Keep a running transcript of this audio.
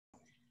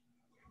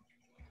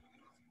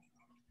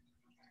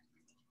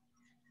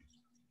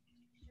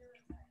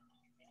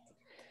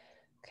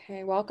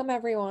Okay, welcome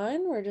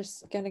everyone. We're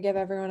just going to give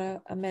everyone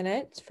a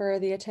minute for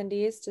the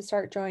attendees to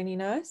start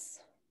joining us.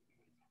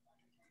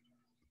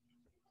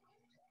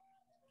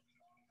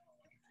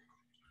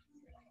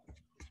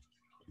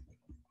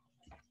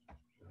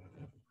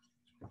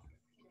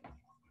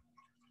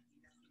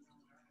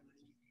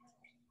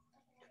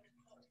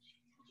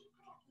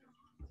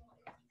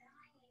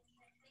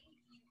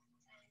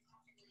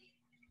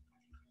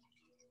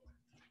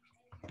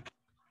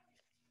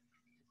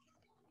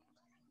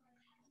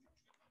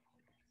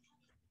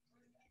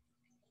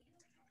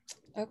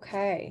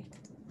 Okay.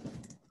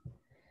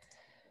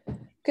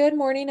 Good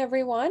morning,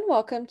 everyone.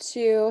 Welcome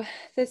to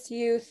this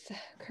Youth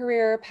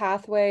Career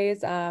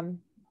Pathways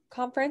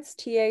Conference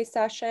TA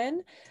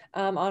session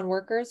on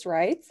workers'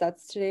 rights.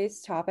 That's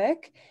today's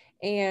topic,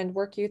 and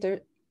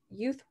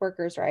youth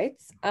workers'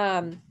 rights.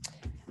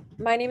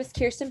 My name is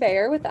Kirsten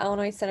Bayer with the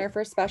Illinois Center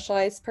for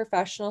Specialized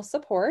Professional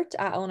Support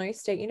at Illinois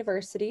State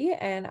University,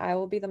 and I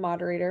will be the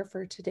moderator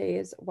for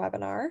today's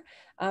webinar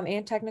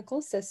and technical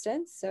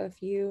assistance. So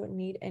if you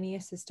need any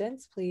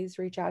assistance, please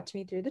reach out to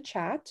me through the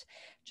chat.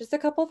 Just a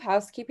couple of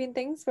housekeeping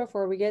things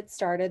before we get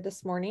started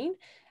this morning.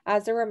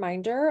 As a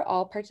reminder,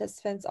 all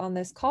participants on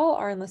this call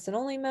are in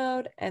listen-only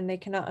mode and they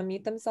cannot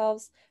unmute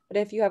themselves. But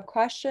if you have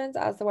questions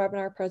as the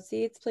webinar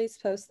proceeds, please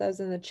post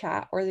those in the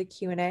chat or the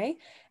Q&A,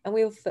 and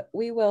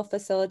we will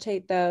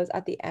facilitate those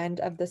at the end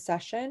of the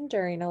session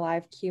during a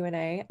live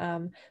Q&A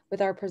with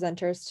our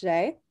presenters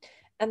today.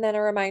 And then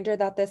a reminder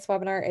that this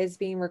webinar is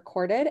being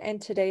recorded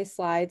and today's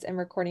slides and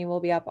recording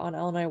will be up on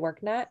Illinois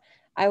WorkNet.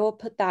 I will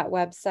put that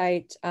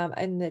website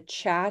in the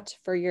chat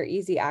for your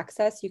easy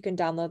access. You can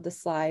download the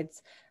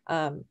slides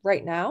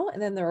right now,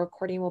 and then the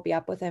recording will be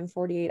up within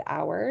 48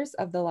 hours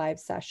of the live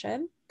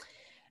session.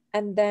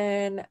 And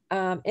then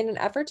in an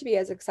effort to be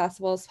as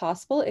accessible as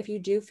possible, if you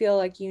do feel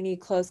like you need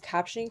closed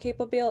captioning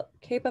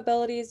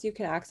capabilities, you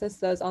can access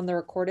those on the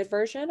recorded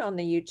version on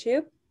the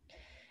YouTube.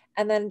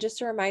 And then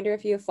just a reminder,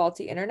 if you have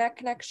faulty internet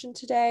connection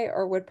today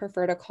or would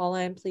prefer to call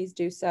in, please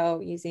do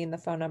so using the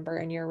phone number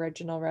in your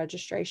original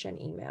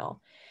registration email.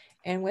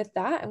 And with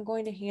that, I'm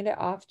going to hand it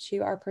off to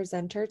our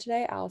presenter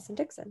today, Allison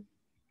Dixon.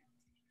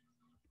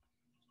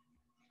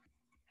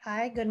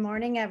 Hi, good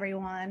morning,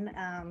 everyone.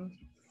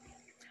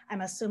 I'm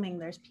assuming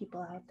there's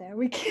people out there.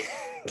 We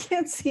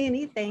can't see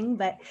anything,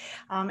 but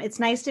it's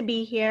nice to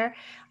be here.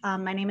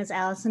 My name is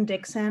Allison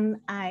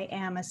Dixon. I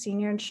am a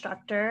senior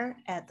instructor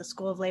at the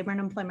School of Labor and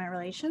Employment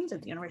Relations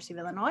at the University of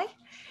Illinois.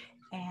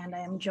 And I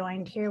am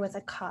joined here with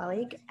a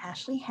colleague,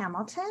 Ashley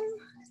Hamilton.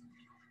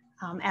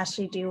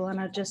 Ashley, do you want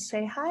to just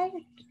say hi?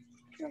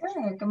 Sure.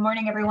 Good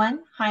morning, everyone.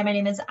 Hi, my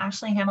name is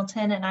Ashley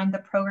Hamilton, and I'm the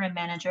program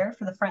manager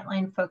for the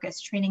Frontline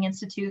Focus Training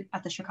Institute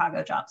at the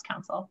Chicago Jobs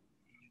Council.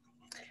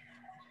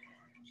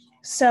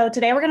 So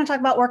today we're going to talk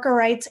about worker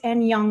rights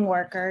and young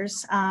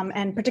workers,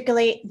 and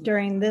particularly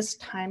during this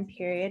time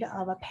period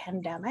of a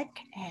pandemic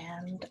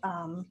and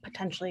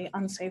potentially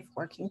unsafe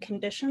working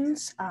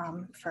conditions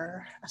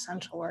for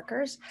essential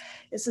workers.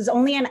 This is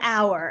only an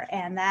hour,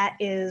 and that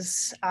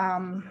is,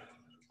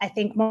 I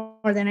think more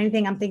than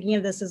anything, I'm thinking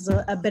of this as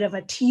a bit of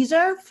a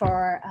teaser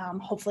for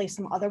hopefully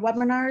some other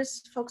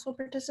webinars folks will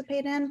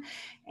participate in.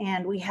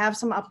 And we have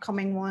some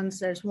upcoming ones.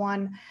 There's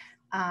one,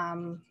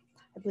 I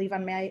believe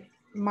on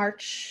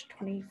March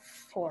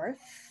 24th,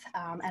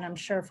 and I'm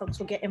sure folks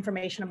will get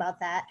information about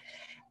that.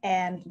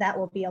 And that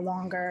will be a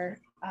longer,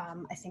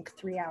 I think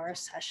 3-hour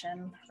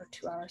session or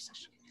 2-hour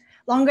session.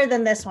 Longer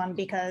than this one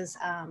because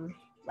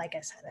like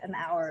I said, an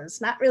hour is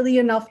not really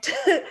enough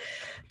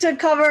to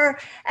cover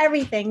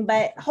everything,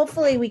 but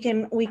hopefully we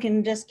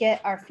can just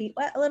get our feet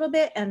wet a little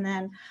bit. And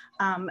then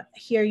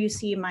here you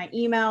see my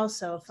email.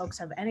 So if folks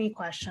have any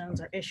questions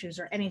or issues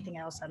or anything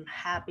else, I'm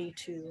happy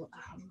to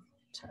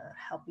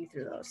help you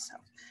through those.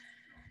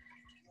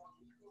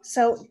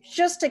 So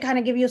just to kind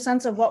of give you a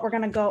sense of what we're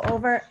going to go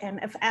over, and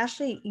if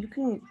Ashley, you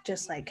can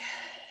just like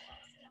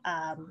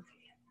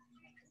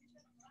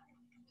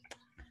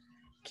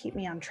keep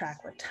me on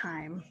track with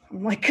time.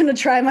 I'm like going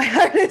to try my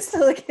hardest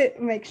to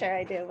make sure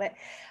I do, but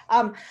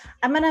I'm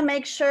going to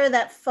make sure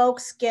that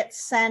folks get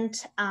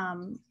sent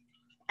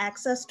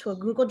access to a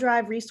Google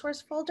Drive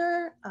resource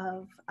folder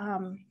of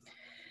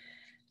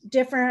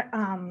different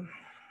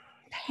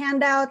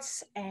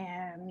handouts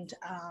and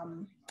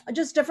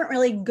just different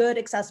really good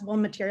accessible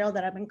material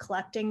that I've been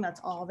collecting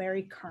that's all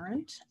very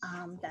current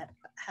that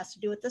has to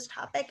do with this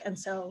topic. And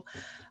so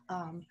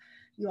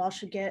you all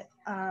should get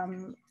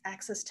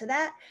access to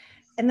that.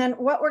 And then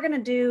what we're going to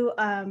do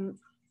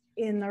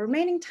in the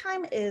remaining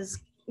time is,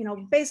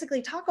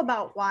 basically talk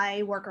about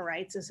why worker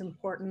rights is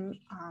important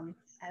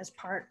as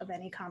part of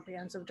any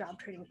comprehensive job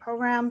training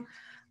program.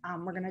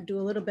 We're going to do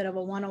a little bit of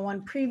a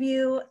one-on-one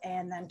preview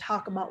and then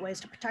talk about ways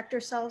to protect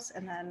yourselves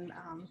and then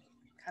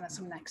kind of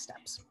some next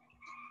steps.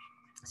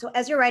 So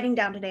as you're writing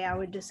down today, I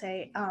would just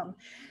say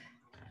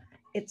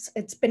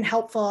it's been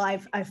helpful.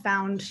 I've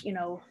found,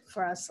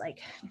 for us like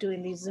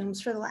doing these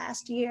Zooms for the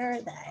last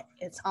year, that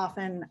it's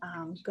often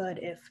good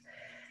if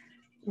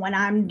when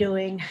I'm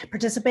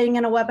participating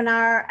in a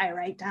webinar, I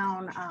write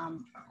down a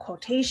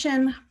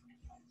quotation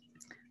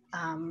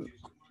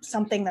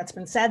something that's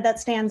been said that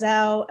stands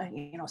out,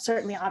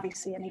 certainly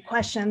obviously any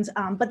questions,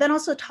 but then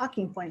also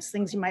talking points,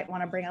 things you might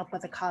want to bring up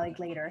with a colleague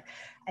later.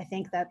 I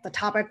think that the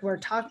topic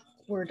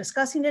we're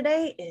discussing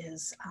today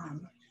is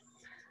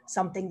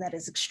something that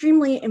is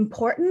extremely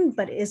important,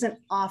 but isn't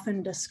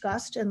often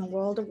discussed in the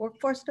world of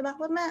workforce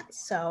development.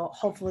 So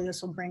hopefully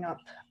this will bring up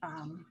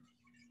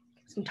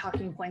some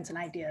talking points and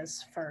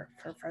ideas for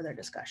further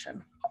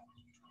discussion.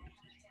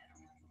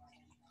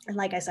 And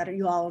like I said,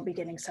 you all will be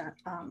getting sent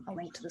a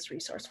link to this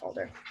resource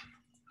folder.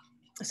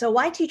 So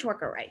why teach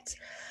worker rights?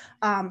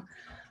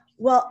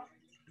 Well,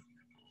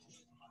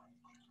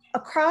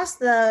 across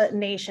the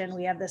nation,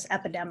 we have this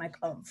epidemic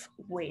of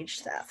wage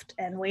theft.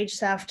 And wage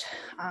theft,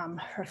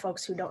 for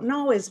folks who don't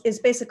know, is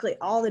basically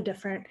all the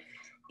different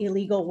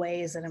illegal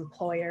ways that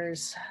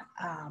employers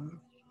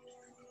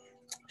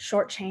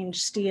shortchange,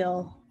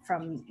 steal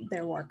from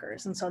their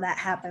workers. And so that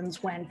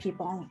happens when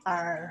people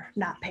are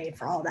not paid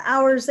for all the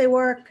hours they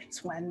work.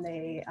 It's when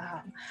they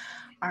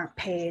aren't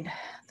paid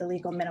the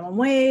legal minimum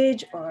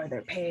wage, or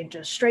they're paid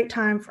just straight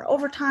time for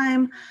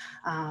overtime.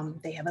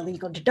 They have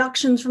illegal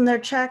deductions from their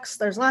checks.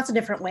 There's lots of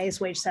different ways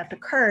wage theft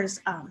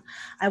occurs.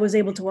 I was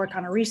able to work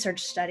on a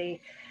research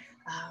study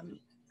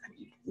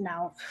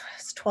now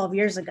it's 12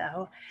 years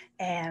ago,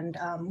 and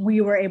we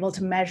were able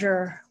to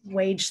measure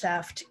wage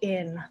theft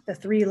in the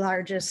 3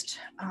 largest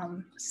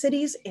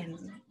cities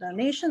in the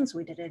nation. So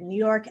we did it in New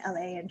York,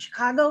 LA, and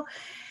Chicago.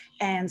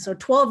 And so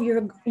 12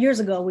 years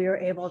ago, we were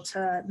able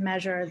to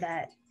measure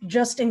that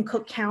just in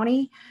Cook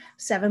County,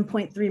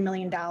 $7.3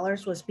 million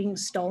was being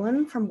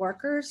stolen from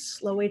workers,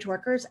 low-wage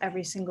workers,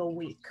 every single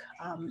week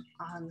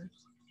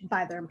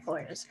by their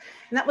employers.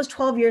 And that was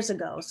 12 years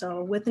ago.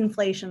 So with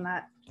inflation,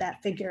 that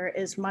figure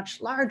is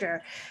much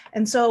larger.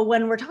 And so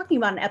when we're talking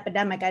about an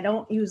epidemic, I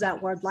don't use that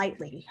word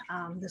lightly.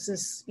 This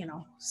is,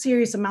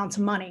 serious amounts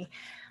of money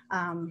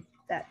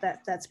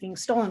that's being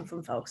stolen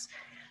from folks.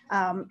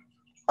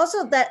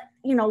 Also that,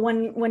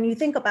 when you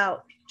think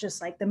about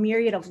just like the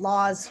myriad of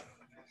laws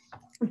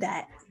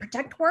that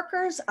protect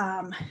workers,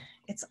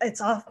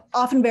 it's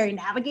often very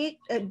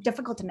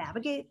difficult to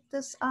navigate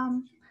this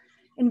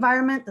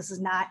environment. This is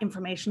not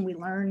information we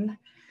learn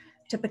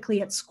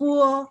typically at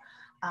school.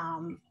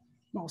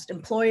 Most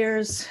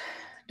employers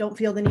don't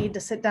feel the need to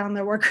sit down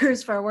their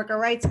workers for a worker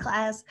rights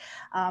class.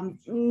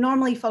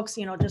 Normally folks,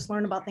 just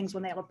learn about things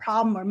when they have a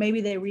problem, or maybe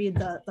they read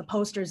the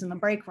posters in the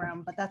break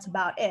room, but that's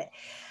about it.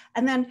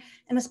 And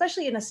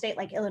especially in a state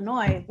like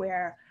Illinois,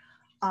 where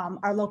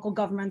our local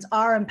governments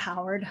are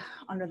empowered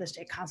under the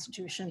state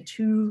constitution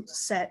to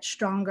set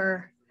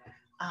stronger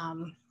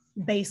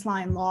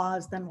baseline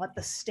laws than what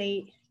the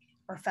state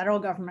or federal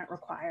government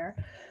require.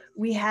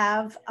 We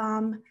have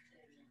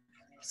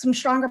some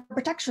stronger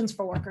protections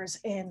for workers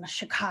in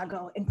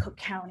Chicago, in Cook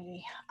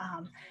County.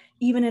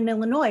 Even in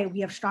Illinois, we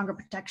have stronger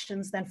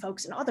protections than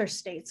folks in other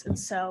states. And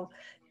so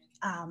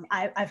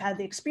I've had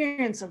the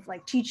experience of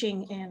like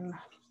teaching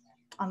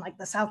on like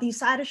the southeast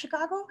side of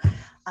Chicago,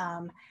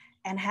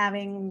 and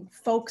having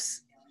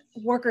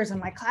workers in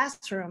my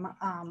classroom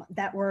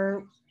that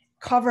were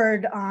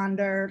covered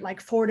under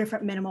like 4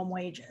 different minimum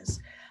wages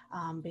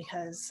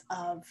because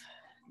of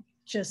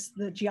just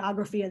the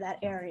geography of that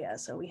area.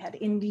 So we had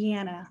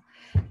Indiana,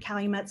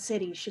 Calumet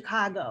City,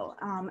 Chicago.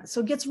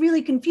 So it gets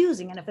really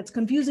confusing. And if it's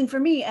confusing for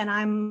me and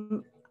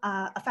I'm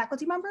a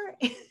faculty member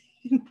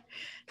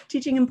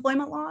teaching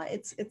employment law,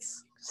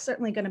 it's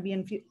certainly going to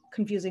be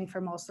confusing for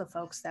most of the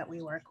folks that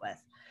we work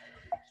with.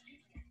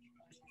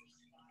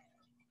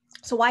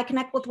 So why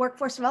connect with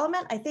workforce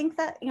development? I think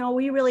that,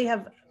 we really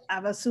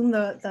I've assumed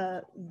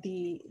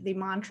the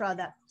mantra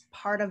that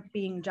part of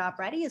being job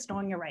ready is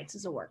knowing your rights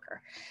as a worker.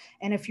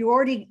 And if you're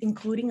already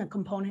including a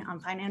component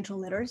on financial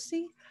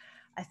literacy,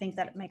 I think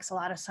that it makes a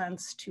lot of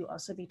sense to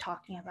also be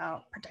talking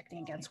about protecting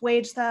against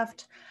wage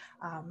theft.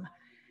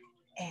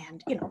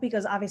 And,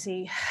 because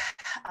obviously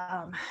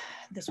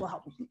this will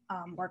help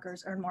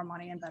workers earn more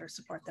money and better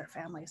support their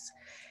families.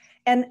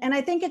 And I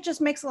think it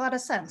just makes a lot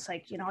of sense.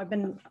 Like, I've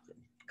been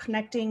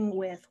connecting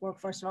with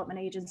workforce development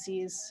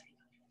agencies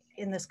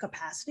in this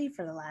capacity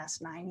for the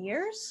last 9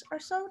 years or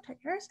so, 10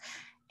 years.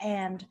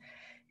 And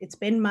it's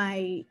been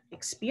my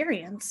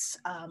experience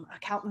a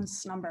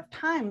countless number of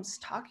times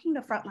talking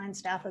to frontline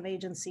staff of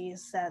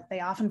agencies that they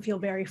often feel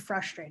very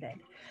frustrated,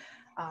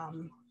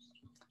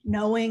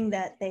 knowing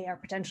that they are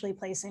potentially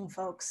placing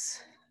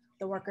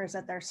the workers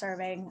that they're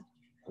serving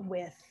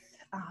with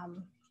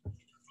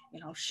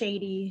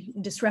shady,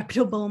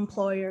 disreputable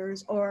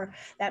employers, or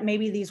that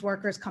maybe these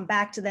workers come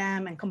back to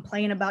them and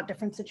complain about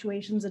different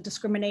situations of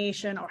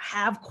discrimination or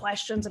have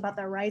questions about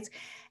their rights,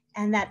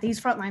 and that these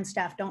frontline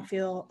staff don't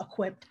feel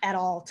equipped at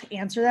all to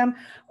answer them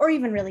or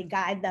even really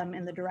guide them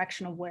in the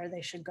direction of where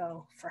they should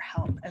go for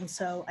help. And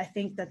so I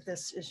think that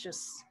this is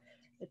just,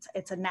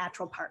 it's a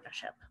natural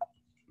partnership.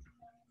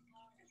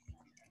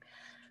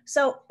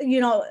 So,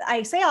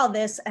 I say all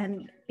this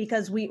and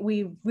because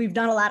we've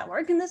done a lot of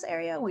work in this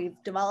area. We've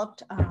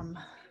developed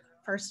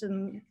first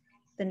in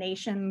the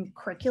nation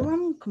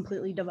curriculum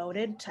completely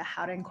devoted to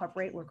how to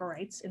incorporate worker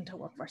rights into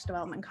workforce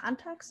development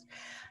context.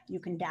 You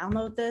can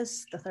download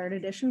this, the 3rd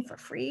edition, for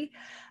free.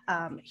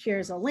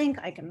 Here's a link.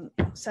 I can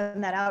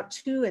send that out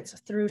too. It's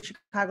through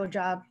Chicago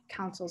Job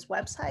Council's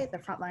website, the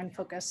Frontline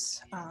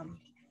Focus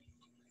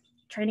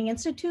Training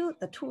Institute,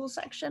 the tools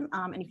section,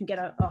 and you can get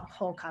a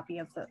whole copy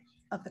of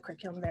the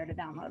curriculum there to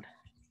download.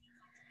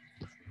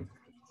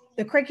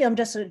 The curriculum,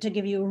 just to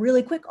give you a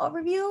really quick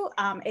overview,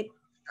 it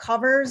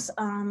covers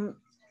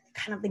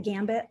kind of the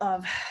gambit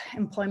of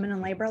employment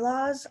and labor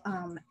laws,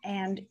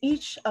 and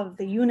each of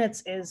the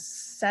units is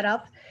set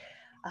up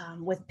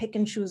with pick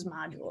and choose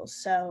modules.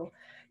 So,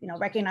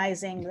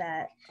 recognizing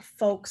that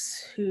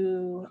folks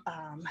who,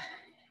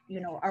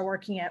 are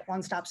working at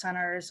one-stop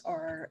centers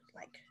or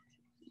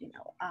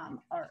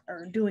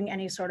are doing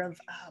any sort of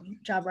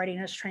job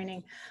readiness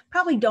training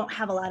probably don't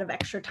have a lot of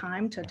extra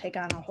time to take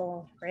on a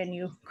whole brand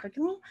new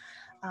curriculum.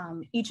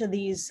 Each of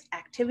these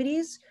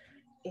activities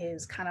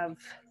is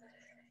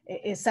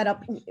set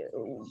up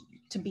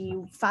to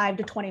be 5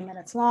 to 20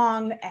 minutes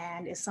long,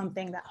 and is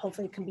something that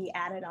hopefully can be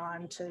added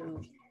on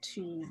to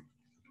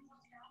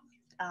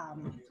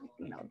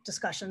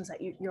discussions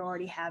that you're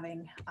already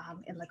having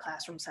in the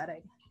classroom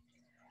setting.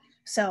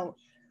 So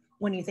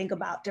when you think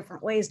about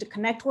different ways to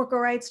connect worker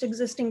rights to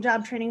existing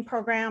job training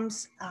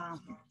programs,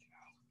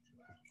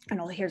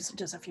 here's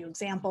just a few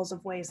examples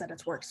of ways that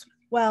it works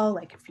well.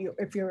 Like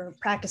if you're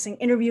practicing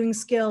interviewing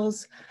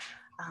skills,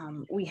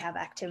 we have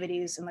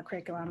activities in the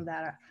curriculum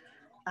that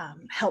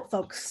help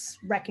folks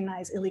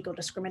recognize illegal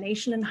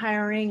discrimination in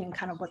hiring and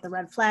kind of what the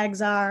red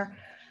flags are.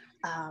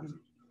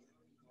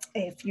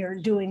 If you're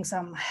doing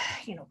some,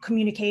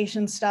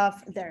 communication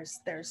stuff,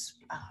 there's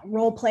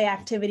role play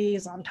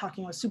activities on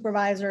talking with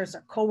supervisors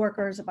or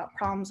coworkers about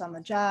problems on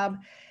the job,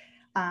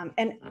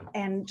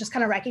 and just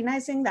kind of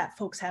recognizing that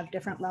folks have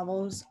different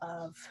levels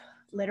of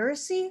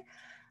literacy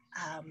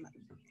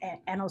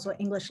and also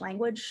English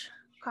language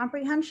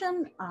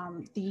comprehension.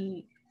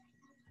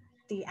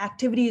 The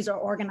activities are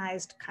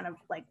organized kind of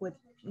like with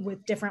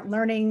different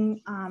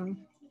learning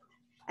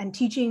and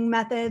teaching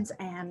methods,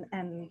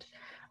 and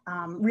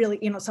really,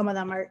 some of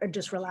them are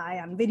just rely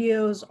on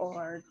videos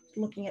or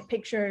looking at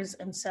pictures.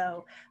 And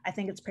so I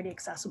think it's pretty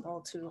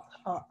accessible to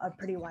a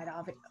pretty wide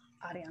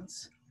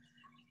audience.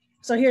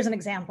 So here's an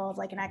example of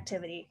like an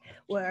activity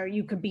where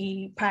you could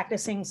be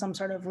practicing some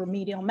sort of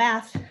remedial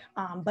math,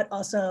 but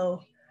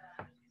also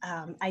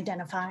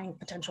identifying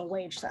potential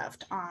wage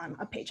theft on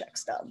a paycheck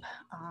stub.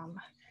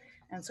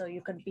 And so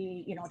you could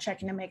be,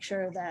 checking to make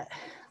sure that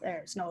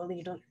there's no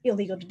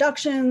illegal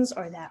deductions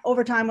or that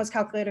overtime was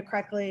calculated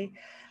correctly.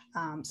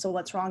 So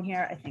what's wrong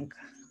here? I think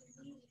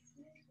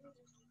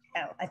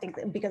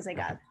because they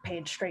got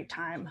paid straight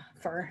time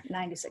for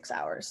 96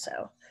 hours.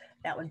 So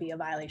that would be a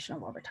violation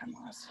of overtime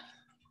laws.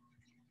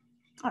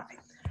 All right.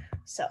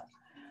 So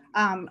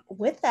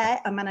with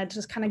that, I'm gonna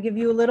just kind of give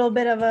you a little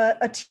bit of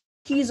a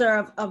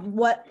teaser of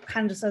what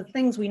kinds of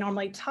things we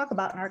normally talk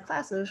about in our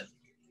classes.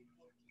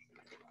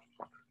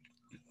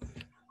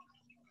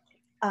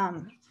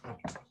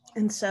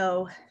 And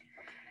so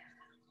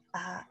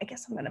I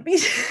guess I'm gonna be,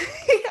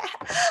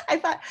 I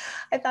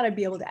thought I'd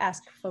be able to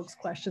ask folks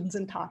questions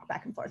and talk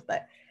back and forth,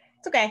 but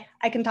it's okay.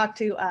 I can talk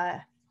to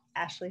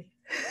Ashley.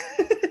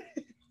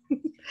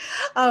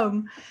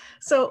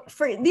 So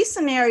for these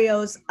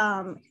scenarios,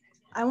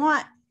 I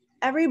want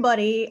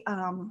everybody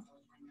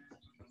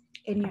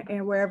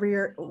in wherever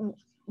you're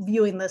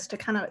viewing this to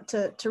kind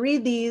of to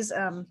read these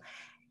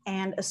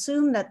and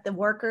assume that the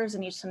workers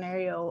in each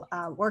scenario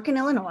work in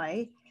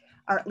Illinois,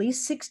 are at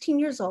least 16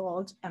 years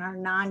old, and are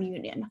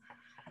non-union.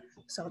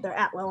 So they're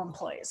at-will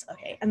employees,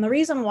 okay? And the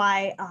reason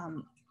why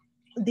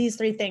these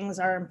three things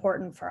are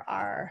important for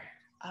our,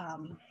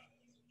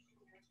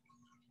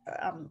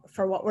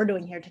 for what we're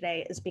doing here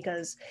today is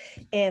because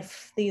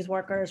if these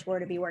workers were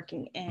to be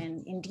working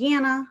in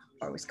Indiana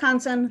or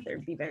Wisconsin,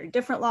 there'd be very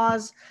different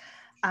laws.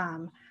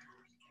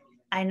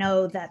 I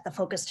know that the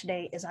focus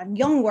today is on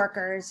young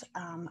workers,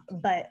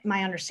 but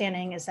my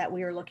understanding is that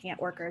we were looking at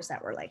workers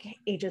that were like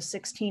ages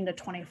 16 to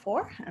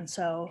 24. And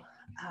so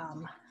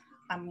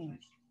I'm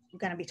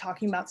going to be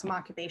talking about some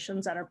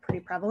occupations that are pretty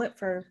prevalent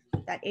for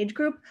that age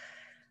group.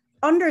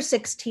 Under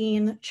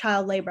 16,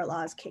 child labor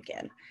laws kick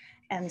in.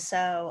 And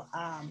so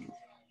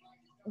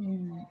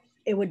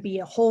it would be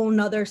a whole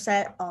nother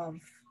set of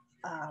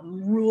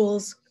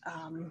rules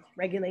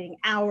regulating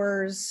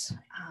hours,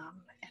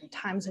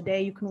 times a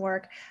day you can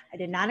work. I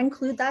did not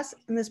include that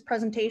in this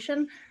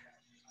presentation.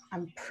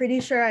 I'm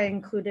pretty sure I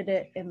included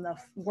it in the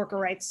worker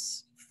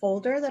rights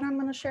folder that I'm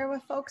going to share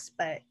with folks,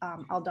 but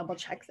I'll double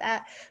check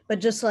that. But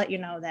just to let you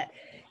know that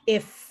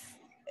if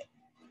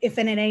in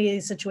any of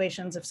these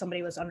situations, if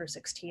somebody was under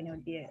 16, it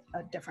would be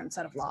a different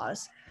set of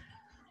laws.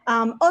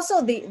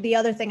 Also, the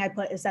other thing I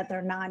put is that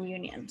they're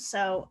non-union.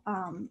 So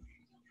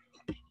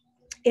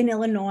in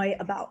Illinois,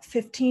 about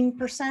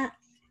 15%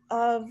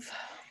 of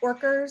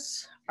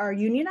workers are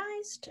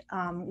unionized,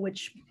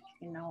 which,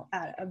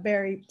 at a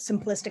very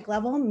simplistic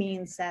level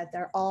means that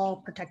they're all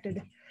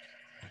protected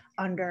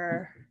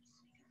under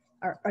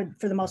are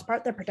for the most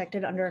part, they're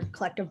protected under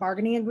collective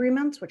bargaining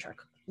agreements, which are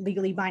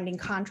legally binding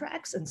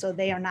contracts. And so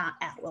they are not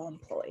at-will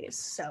employees.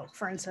 So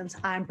for instance,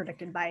 I'm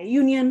protected by a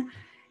union.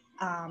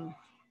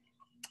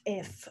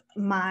 If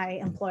my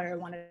employer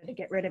wanted to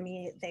get rid of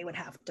me, they would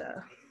have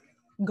to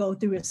go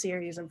through a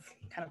series of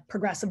kind of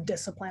progressive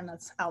discipline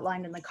that's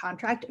outlined in the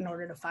contract in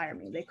order to fire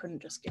me. They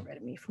couldn't just get rid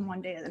of me from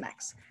one day to the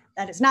next.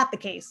 That is not the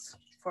case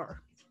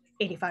for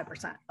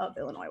 85% of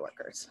Illinois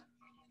workers.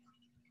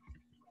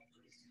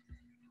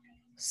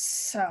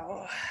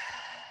 So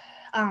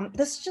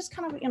this is just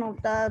kind of,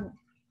 the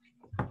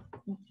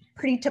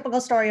pretty typical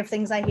story of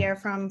things I hear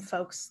from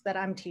folks that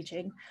I'm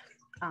teaching,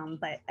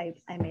 but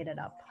I made it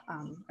up.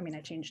 I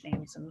changed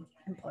names and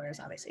employers,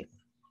 obviously.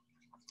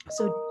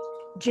 So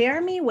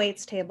Jeremy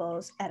waits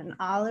tables at an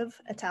Olive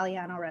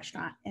Italiano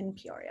restaurant in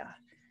Peoria.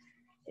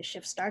 His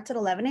shift starts at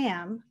 11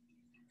 a.m.,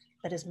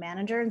 but his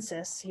manager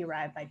insists he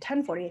arrive by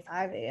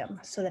 10:45 a.m.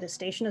 so that his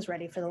station is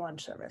ready for the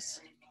lunch service.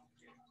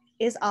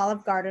 Is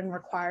Olive Garden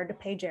required to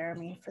pay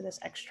Jeremy for this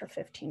extra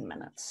 15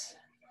 minutes?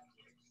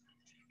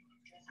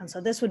 And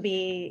so this would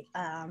be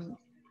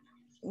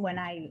when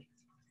I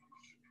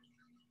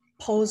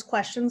pose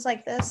questions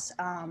like this,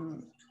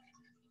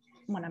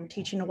 when I'm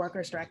teaching the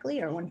workers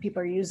directly, or when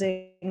people are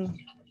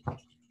using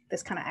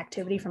this kind of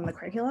activity from the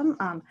curriculum,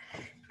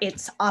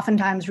 it's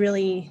oftentimes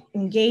really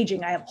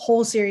engaging. I have a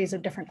whole series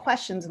of different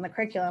questions in the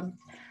curriculum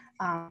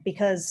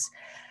because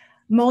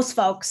most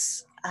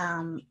folks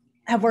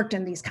have worked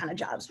in these kind of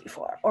jobs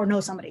before, or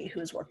know somebody who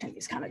has worked in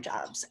these kind of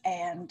jobs.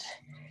 And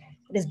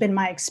it has been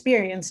my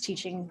experience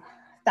teaching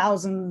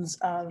thousands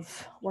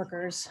of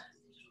workers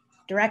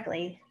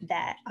directly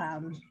that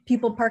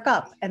people perk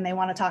up and they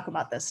want to talk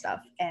about this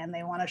stuff and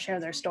they want to share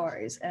their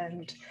stories.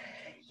 And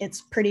it's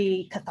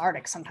pretty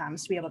cathartic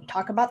sometimes to be able to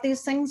talk about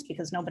these things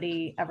because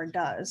nobody ever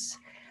does.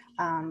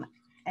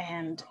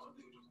 And,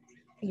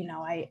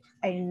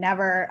 I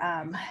never,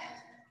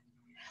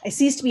 I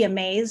cease to be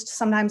amazed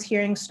sometimes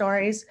hearing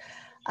stories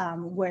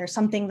where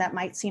something that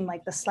might seem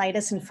like the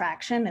slightest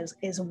infraction is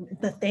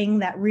the thing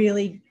that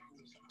really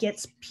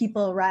gets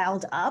people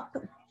riled up.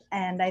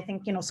 And I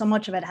think, so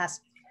much of it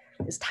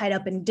is tied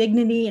up in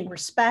dignity and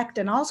respect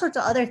and all sorts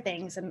of other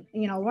things. And,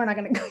 we're not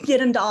going to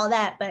get into all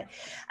that, but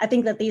I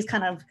think that these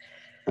kind of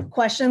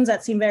questions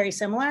that seem very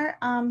similar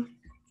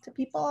to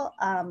people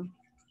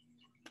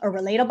or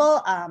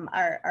relatable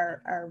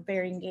are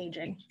very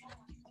engaging.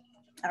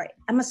 All right,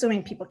 I'm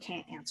assuming people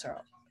can't answer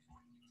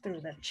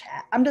through the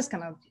chat. I'm just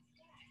going to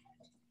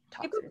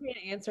talk. People can't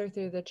answer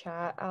through the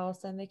chat,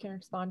 Allison. They can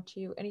respond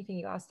to anything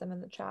you ask them in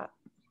the chat.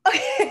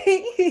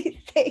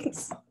 Okay,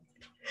 thanks.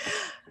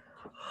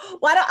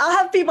 I'll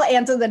have people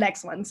answer the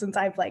next one since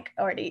I've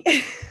already.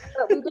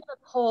 But we did a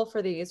poll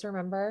for these,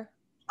 remember?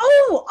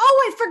 Oh,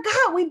 I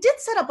forgot. We did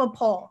set up a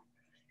poll.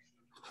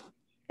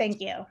 Thank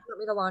you. Want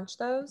me to launch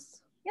those?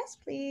 Yes,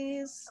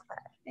 please.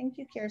 Okay. Thank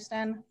you,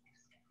 Kirsten.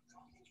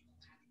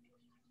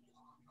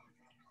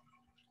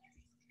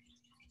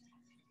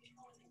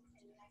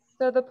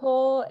 So the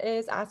poll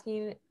is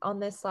asking on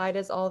this slide,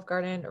 is Olive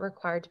Garden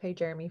required to pay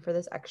Jeremy for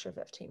this extra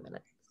 15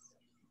 minutes?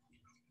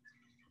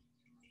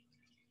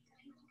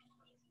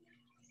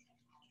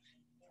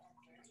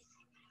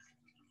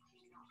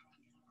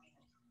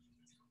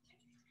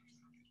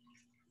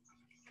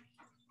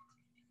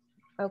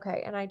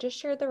 Okay, and I just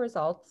shared the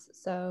results.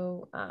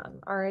 So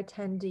our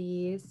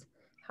attendees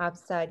have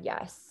said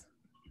yes.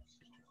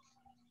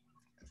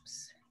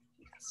 Oops.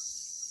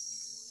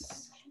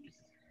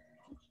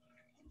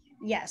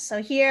 Yes,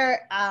 so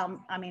here,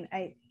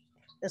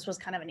 this was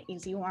kind of an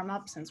easy warm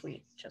up since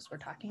we just were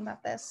talking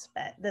about this,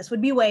 but this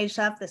would be wage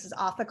stuff. This is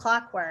off the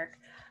clock work.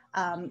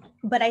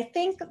 But I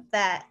think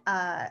that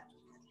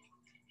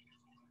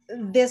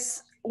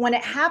when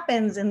it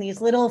happens in these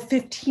little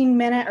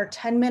 15-minute or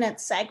 10-minute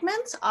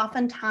segments,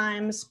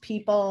 oftentimes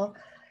people,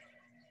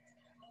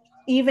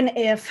 even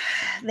if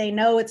they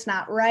know it's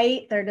not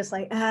right, they're just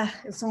like,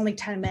 it's only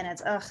 10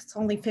 minutes. It's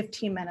only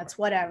 15 minutes,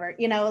 whatever,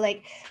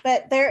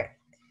 but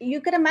you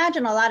could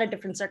imagine a lot of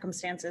different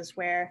circumstances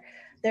where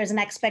there's an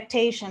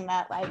expectation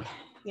that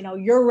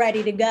you're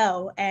ready to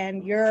go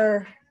and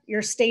your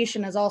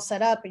station is all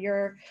set up,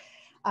 you're,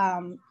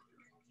 to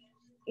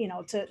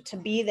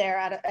be there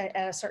at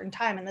a certain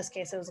time. In this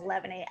case, it was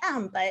 11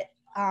 a.m. But,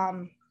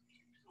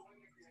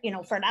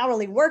 for an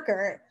hourly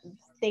worker,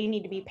 they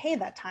need to be paid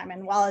that time.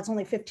 And while it's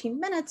only 15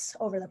 minutes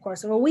over the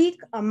course of a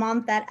week, a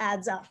month, that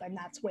adds up, and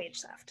that's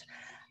wage theft.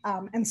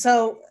 And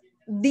so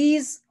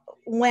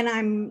when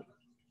I'm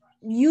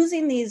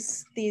using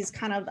these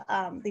kind of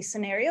these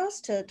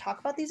scenarios to talk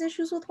about these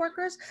issues with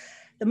workers,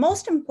 the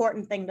most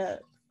important thing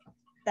that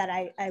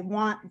I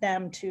want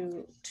them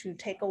to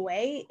take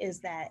away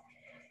is that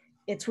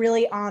it's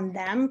really on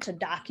them to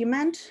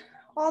document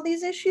all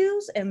these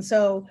issues. And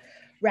so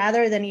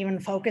rather than even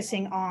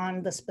focusing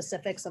on the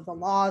specifics of the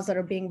laws that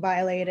are being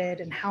violated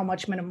and how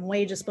much minimum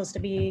wage is supposed to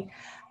be,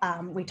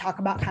 we talk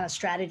about kind of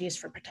strategies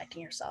for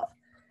protecting yourself.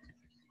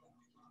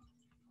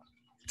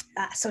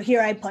 So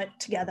here I put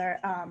together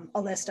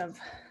a list of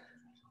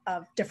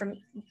different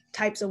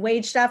types of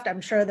wage theft.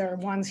 I'm sure there are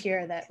ones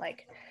here that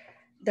like,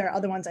 there are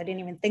other ones I didn't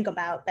even think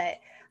about that,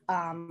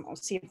 I'll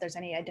see if there's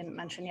any I didn't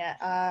mention yet.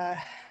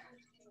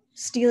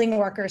 Stealing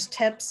workers'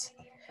 tips.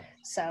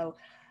 So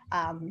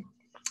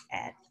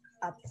at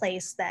a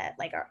place that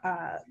like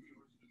a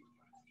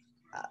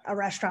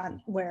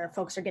restaurant where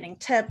folks are getting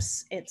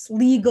tips, it's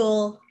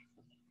legal.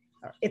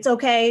 It's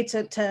okay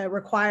to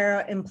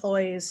require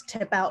employees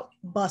tip out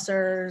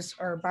bussers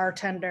or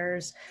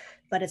bartenders,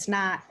 but it's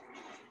not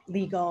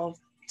legal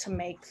to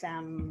make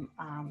them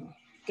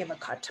give a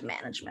cut to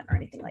management or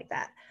anything like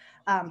that.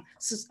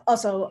 So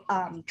also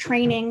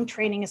training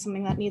is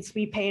something that needs to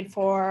be paid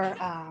for.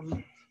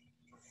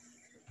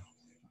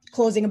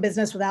 Closing a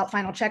business without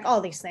final check,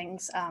 all these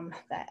things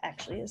that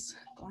actually is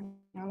going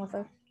on with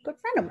a good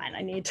friend of mine.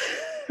 I need to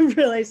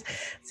realize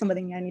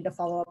something I need to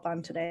follow up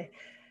on today.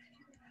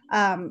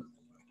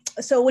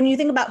 So when you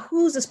think about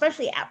who's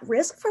especially at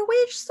risk for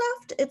wage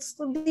theft, it's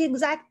the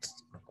exact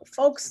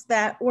folks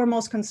that we're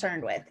most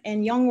concerned with.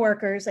 And young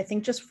workers, I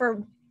think just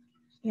for,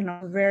 the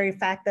very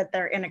fact that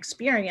they're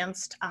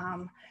inexperienced,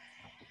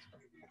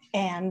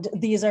 and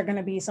these are going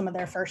to be some of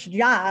their first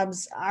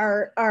jobs,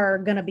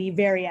 are going to be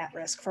very at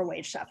risk for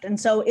wage theft. And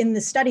so in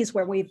the studies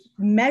where we've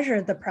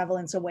measured the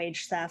prevalence of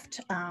wage theft,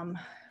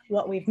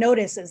 what we've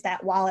noticed is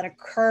that while it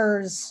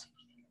occurs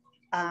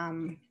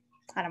kind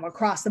of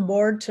across the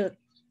board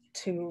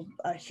to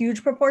a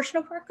huge proportion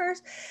of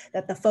workers,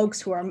 that the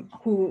folks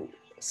who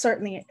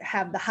certainly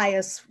have the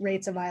highest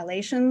rates of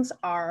violations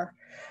are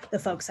the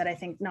folks that I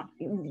think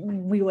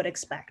we would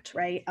expect,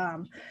 right?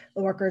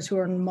 The workers who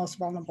are in most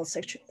vulnerable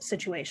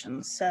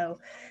situations. So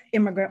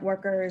immigrant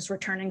workers,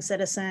 returning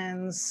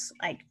citizens,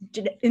 like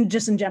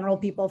just in general,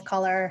 people of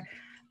color,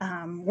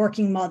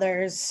 working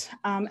mothers.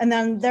 And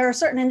then there are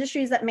certain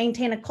industries that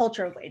maintain a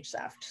culture of wage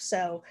theft.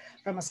 So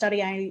from a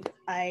study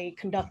I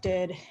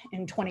conducted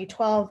in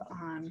 2012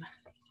 on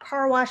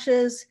car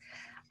washes,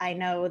 I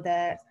know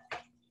that,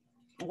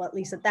 well, at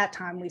least at that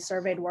time, we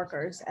surveyed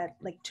workers at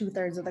like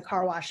 2/3 of the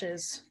car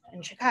washes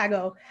in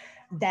Chicago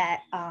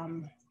that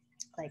the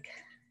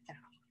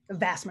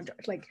vast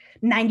majority, like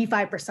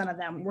 95% of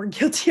them were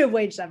guilty of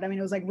wage theft. I mean,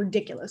 it was like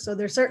ridiculous. So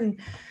there's certain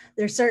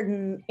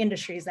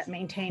industries that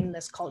maintain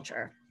this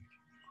culture.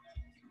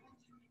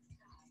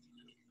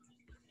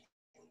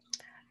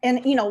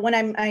 And, when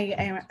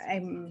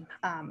I'm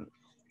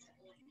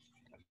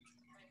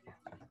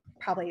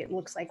probably it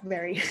looks like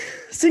very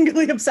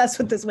singularly obsessed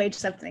with this wage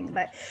theft thing,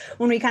 but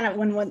when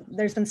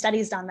there's been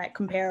studies done that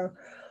compare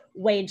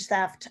wage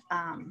theft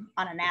on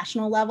a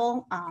national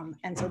level,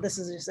 and so this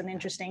is just an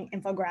interesting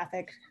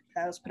infographic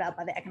that was put out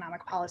by the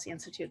Economic Policy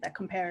Institute that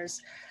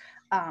compares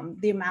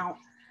the amount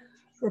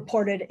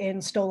reported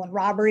in stolen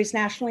robberies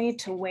nationally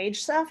to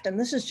wage theft, and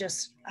this is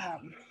just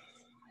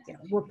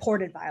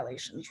reported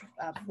violations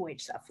of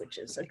wage theft, which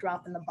is a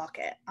drop in the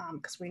bucket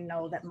because we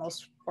know that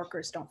most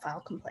workers don't file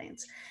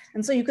complaints.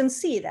 And so you can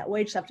see that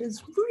wage theft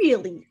is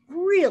really,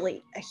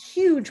 really a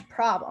huge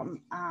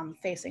problem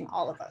facing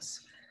all of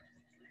us.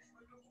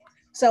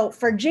 So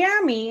for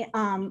Jeremy,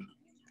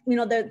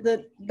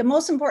 the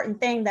most important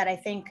thing that I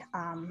think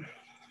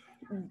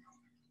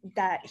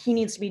that he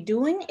needs to be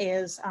doing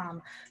is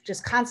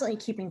just constantly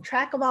keeping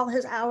track of all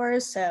his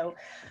hours. So,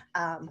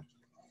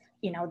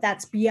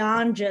 that's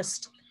beyond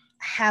just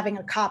having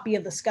a copy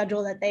of the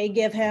schedule that they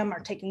give him or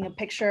taking a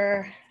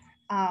picture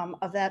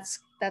of that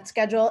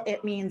schedule.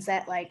 It means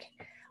that like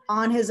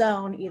on his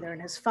own, either in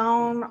his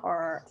phone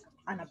or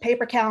on a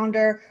paper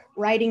calendar,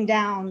 writing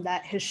down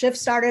that his shift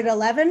started at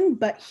 11,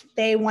 but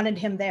they wanted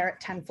him there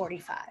at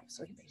 10:45.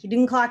 So he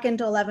didn't clock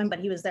into 11, but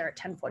he was there at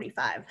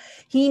 10:45.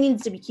 He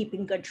needs to be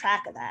keeping good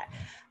track of that.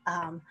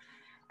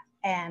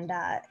 And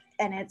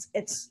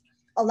it's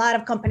a lot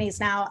of companies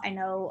now I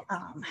know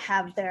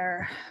have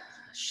their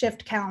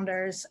shift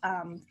calendars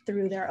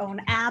through their own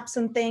apps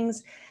and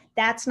things.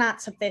 That's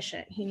not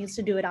sufficient. He needs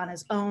to do it on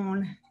his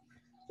own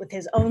with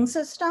his own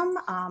system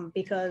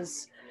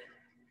because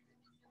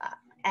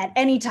at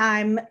any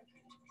time,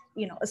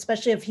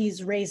 especially if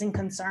he's raising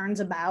concerns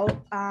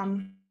about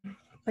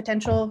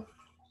potential,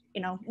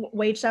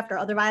 wage theft or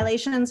other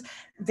violations,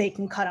 they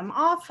can cut him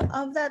off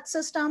of that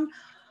system.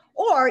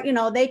 Or,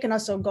 they can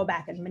also go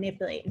back and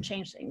manipulate and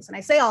change things. And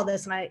I say all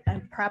this, and I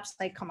perhaps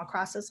I come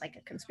across as like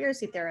a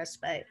conspiracy theorist,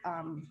 but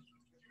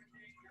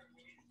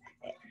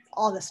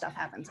all this stuff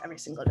happens every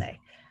single day.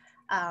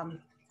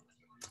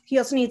 He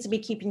also needs to be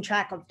keeping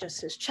track of just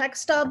his check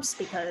stubs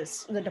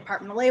because the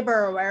Department of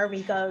Labor or wherever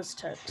he goes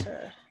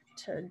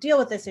to deal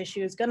with this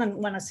issue is going to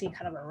want to see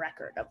kind of a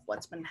record of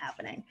what's been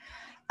happening.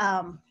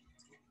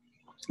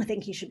 I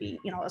think he should be,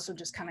 also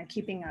just kind of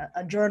keeping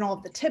a journal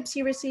of the tips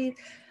he received.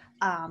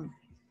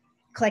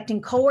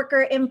 Collecting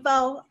coworker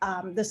info.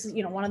 This is,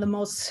 one of the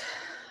most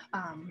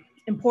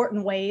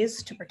important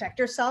ways to protect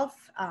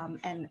yourself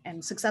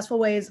and successful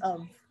ways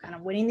of kind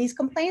of winning these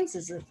complaints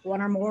is if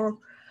one or more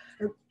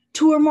or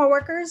two or more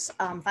workers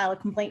file a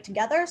complaint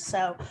together.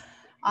 So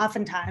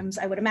oftentimes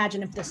I would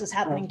imagine if this is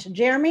happening to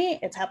Jeremy,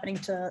 it's happening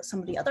to some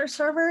of the other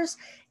servers.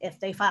 If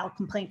they file a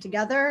complaint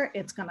together,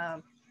 it's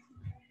gonna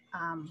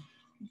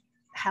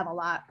have a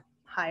lot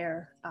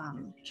higher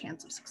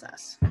chance of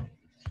success.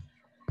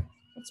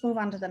 Let's move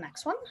on to the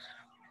next one.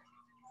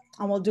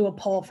 And we'll do a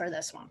poll for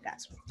this one,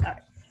 guys. All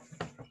right.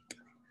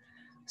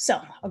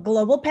 So a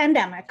global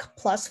pandemic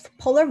plus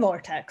polar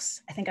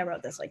vortex. I think I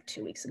wrote this like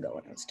 2 weeks ago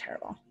and it was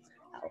terrible.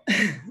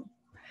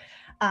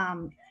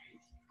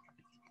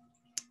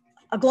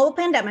 A global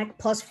pandemic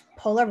plus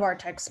polar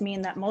vortex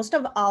mean that most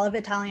of Olive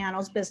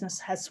Italiano's business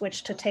has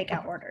switched to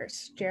takeout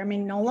orders. Jeremy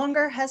no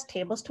longer has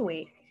tables to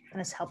wait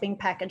and is helping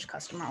package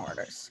customer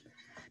orders.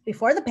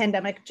 Before the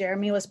pandemic,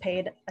 Jeremy was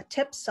paid a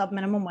tip sub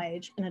minimum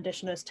wage in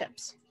addition to his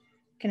tips.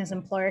 Can his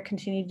employer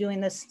continue doing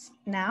this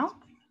now?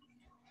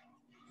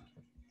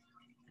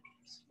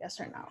 Yes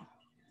or no?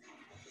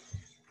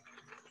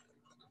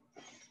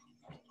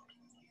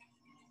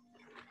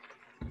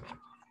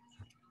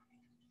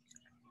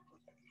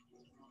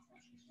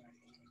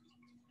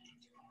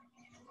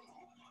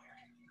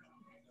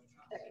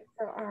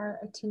 So our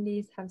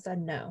attendees have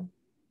said no.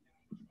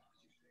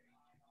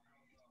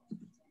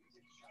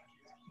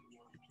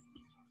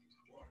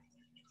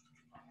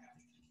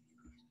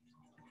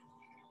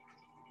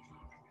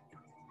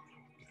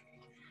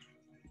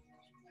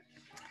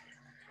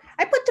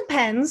 I put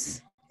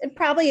depends. It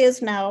probably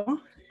is no.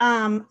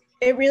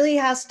 It really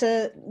has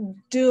to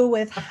do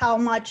with how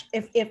much,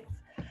 if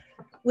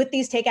with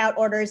these takeout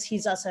orders,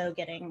 he's also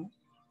getting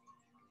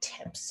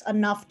tips,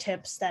 enough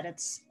tips that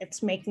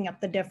it's making up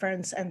the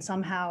difference, and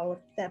somehow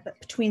that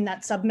between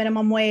that sub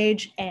minimum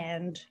wage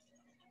and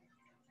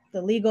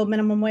the legal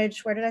minimum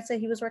wage, where did I say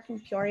he was working?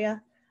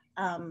 Peoria.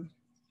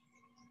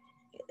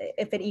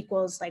 If it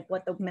equals like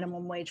what the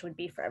minimum wage would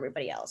be for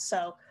everybody else.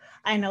 So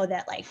I know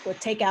that like with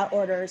takeout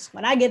orders,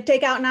 when I get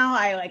takeout now,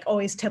 I like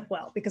always tip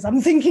well because I'm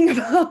thinking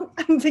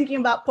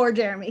about poor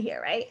Jeremy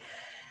here, right?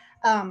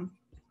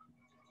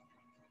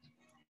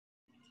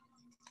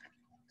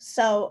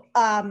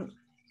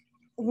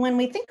 When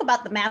we think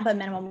about the MAPA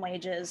minimum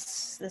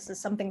wages, this is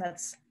something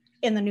that's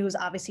in the news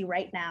obviously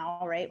right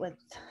now, right? With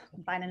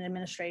the Biden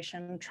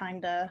administration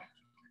trying to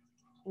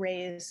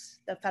raise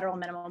the federal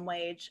minimum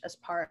wage as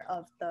part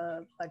of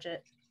the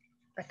budget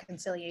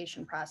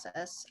reconciliation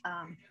process.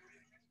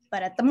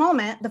 But at the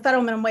moment, the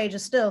federal minimum wage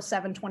is still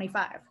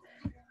 $7.25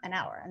 an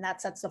hour, and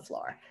that sets the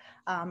floor.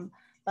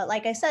 But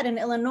like I said, in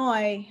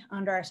Illinois,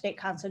 under our state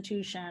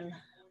constitution,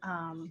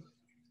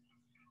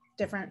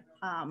 different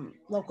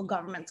local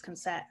governments can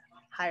set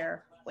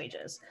higher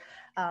wages.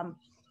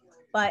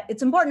 But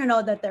it's important to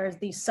know that there's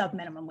these sub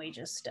minimum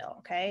wages still,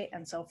 okay?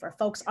 And so for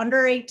folks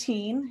under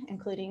 18,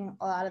 including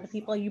a lot of the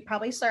people you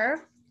probably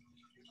serve,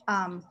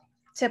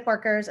 tip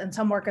workers and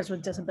some workers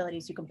with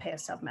disabilities, you can pay a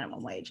sub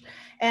minimum wage.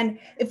 And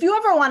if you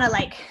ever wanna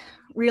like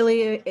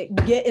really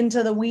get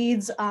into the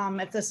weeds,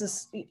 if this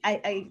is,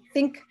 I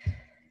think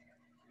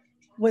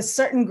with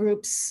certain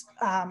groups,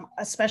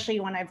 especially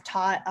when I've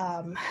taught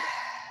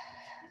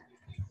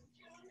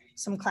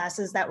some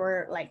classes that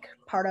were like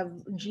part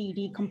of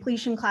GED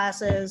completion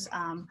classes,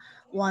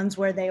 ones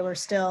where they were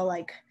still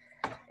like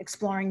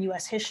exploring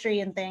US history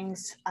and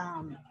things.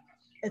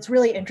 It's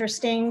really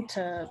interesting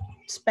to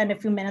spend a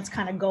few minutes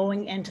kind of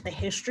going into the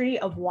history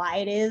of why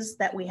it is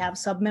that we have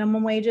sub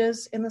minimum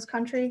wages in this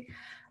country.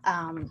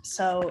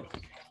 The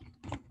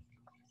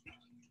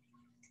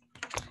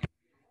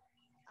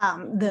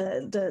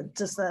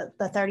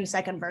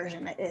 30-second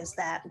version is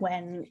that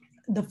when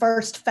the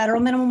first federal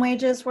minimum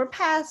wages were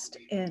passed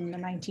in the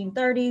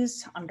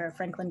 1930s under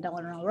Franklin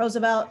Delano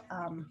Roosevelt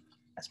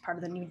as part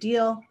of the New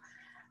Deal.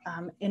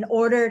 In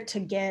order to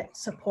get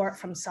support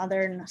from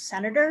Southern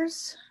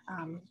senators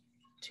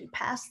to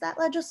pass that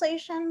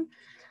legislation,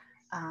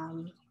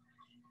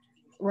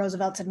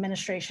 Roosevelt's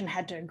administration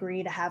had to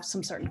agree to have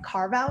some certain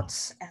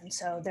carve-outs. And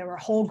so there were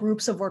whole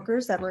groups of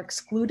workers that were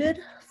excluded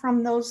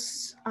from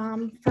those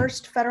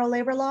first federal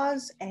labor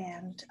laws.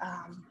 And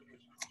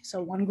so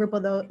one group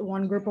of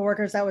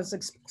workers that was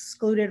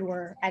excluded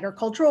were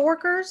agricultural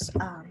workers,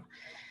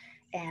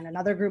 and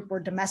another group were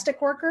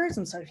domestic workers.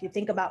 And so if you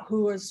think about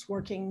who was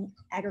working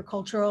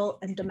agricultural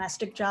and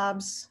domestic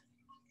jobs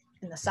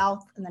in the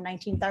South in the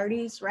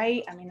 1930s,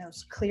 right? I mean, it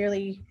was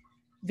clearly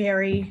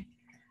very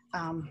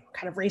kind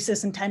of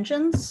racist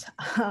intentions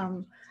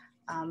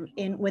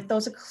with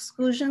those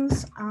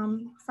exclusions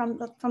from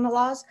the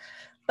laws.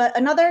 But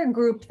another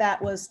group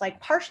that was like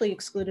partially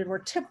excluded were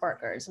tip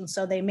workers. And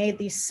so they made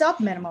these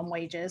sub minimum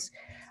wages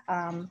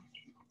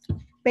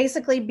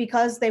basically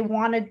because they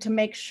wanted to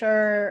make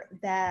sure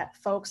that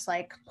folks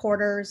like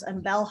porters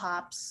and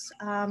bellhops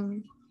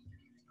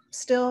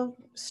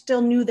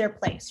still knew their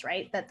place,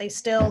 right? That they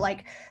still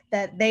like,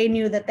 that they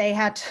knew that they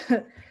had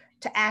to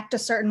act a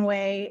certain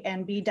way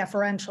and be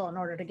deferential in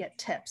order to get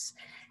tips.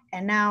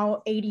 And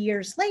now 80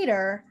 years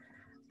later,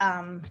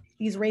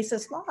 these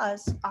racist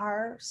laws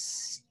are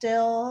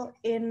still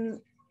in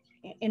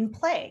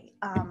play.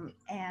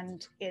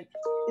 And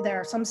there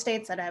are some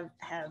states that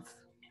have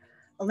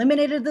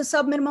eliminated the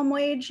sub minimum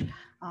wage,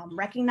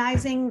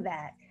 recognizing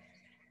that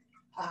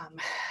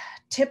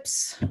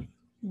tips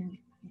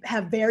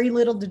have very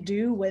little to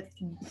do with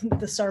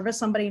the service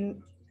somebody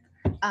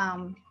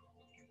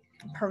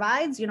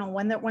provides,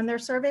 when they're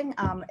serving.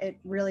 It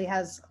really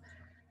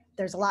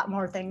there's a lot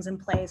more things in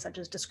place, such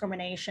as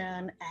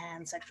discrimination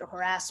and sexual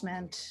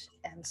harassment.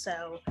 And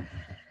so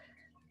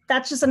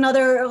that's just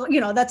another,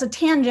 that's a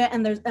tangent,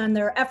 and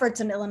there are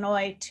efforts in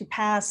Illinois to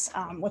pass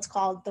what's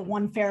called the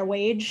One Fair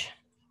Wage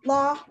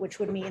law, which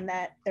would mean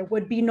that there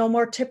would be no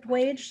more tipped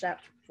wage, that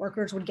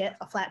workers would get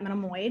a flat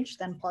minimum wage,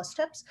 then plus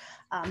tips.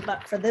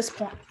 But at this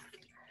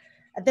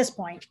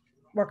point,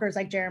 workers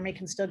like Jeremy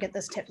can still get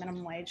this tip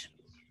minimum wage.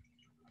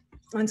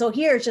 And so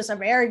here's just a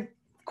very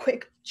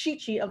quick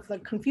cheat sheet of the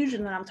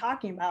confusion that I'm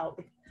talking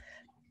about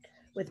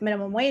with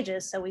minimum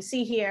wages. So we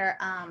see here,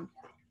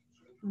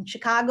 in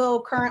Chicago,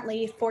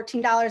 currently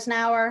 $14 an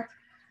hour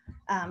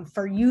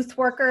for youth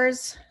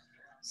workers.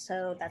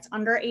 So that's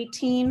under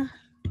 18,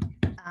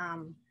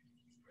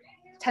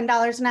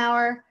 $10 an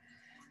hour.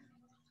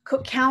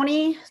 Cook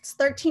County, it's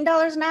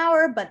 $13 an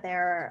hour, but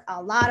there are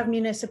a lot of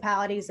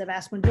municipalities, the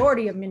vast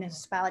majority of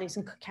municipalities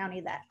in Cook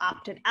County, that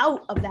opted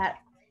out of that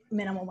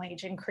minimum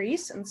wage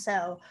increase. And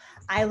so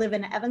I live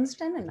in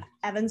Evanston, and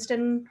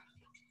Evanston,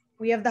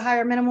 we have the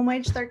higher minimum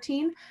wage,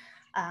 13.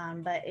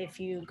 But if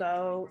you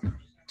go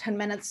 10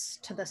 minutes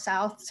to the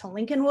south to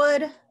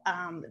Lincolnwood,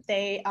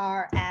 they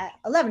are at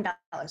 $11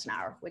 an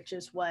hour, which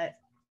is what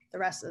the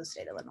rest of the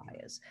state of Illinois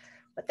is.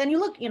 But then you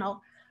look,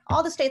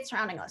 all the states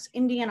surrounding us,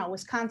 Indiana,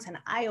 Wisconsin,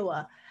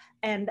 Iowa,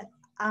 and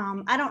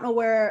I don't know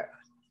where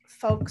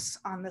folks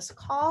on this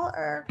call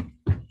are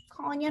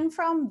calling in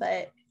from,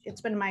 but it's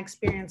been my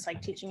experience,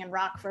 like teaching in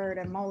Rockford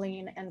and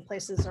Moline and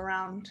places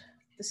around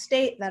the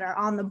state that are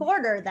on the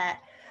border,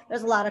 that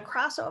there's a lot of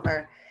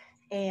crossover,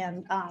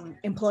 and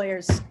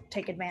employers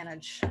take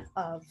advantage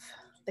of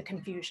the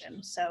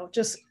confusion. So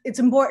it's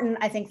important,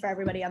 I think, for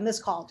everybody on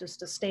this call just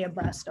to stay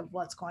abreast of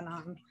what's going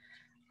on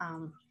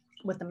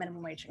with the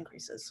minimum wage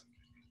increases.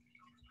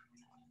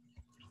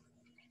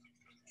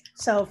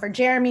 So for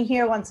Jeremy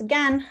here, once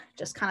again,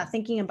 just kind of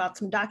thinking about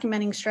some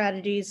documenting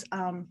strategies.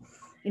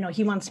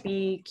 He wants to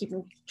be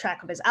keeping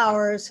track of his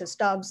hours, his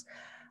stubs,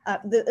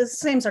 the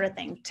same sort of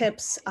thing,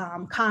 tips,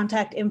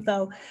 contact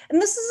info.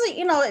 And this is,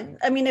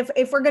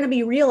 if we're going to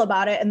be real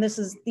about it, and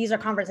these are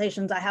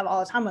conversations I have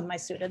all the time with my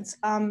students,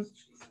 I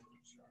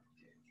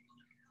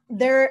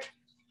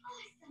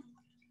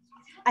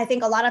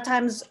think a lot of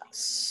times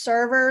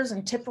servers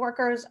and tip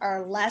workers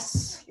are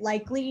less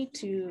likely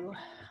to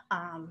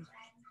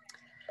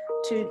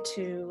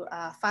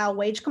file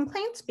wage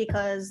complaints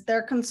because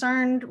they're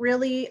concerned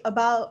really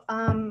about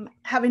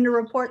having to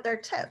report their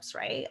tips,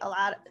 right? A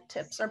lot of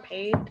tips are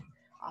paid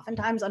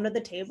oftentimes under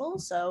the table.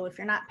 So if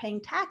you're not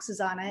paying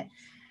taxes on it,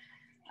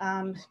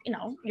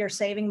 you're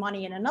saving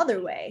money in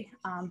another way.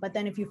 But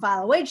then if you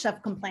file a wage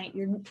theft complaint,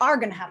 you are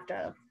going to have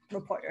to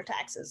report your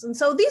taxes. And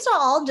so these are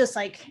all just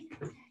like,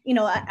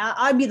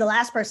 I'd be the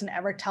last person to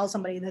ever tell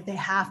somebody that they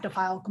have to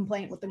file a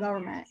complaint with the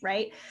government,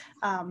 right?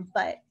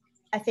 But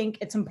I think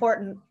it's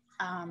important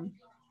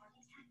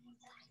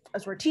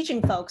as we're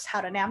teaching folks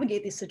how to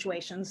navigate these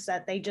situations,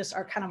 that they just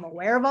are kind of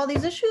aware of all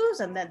these issues,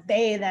 and that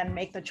they then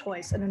make the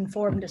choice, an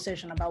informed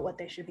decision about what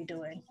they should be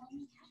doing.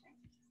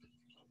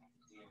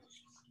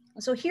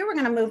 So here we're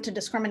going to move to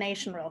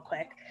discrimination real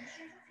quick.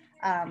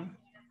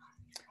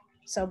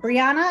 So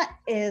Brianna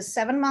is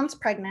 7 months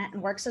pregnant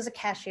and works as a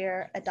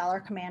cashier at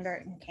Dollar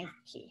Commander in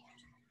Kankakee.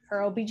 Her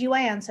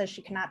OBGYN says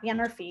she cannot be on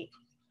her feet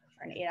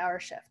for an 8-hour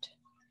shift.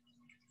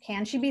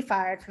 Can she be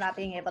fired for not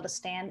being able to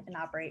stand and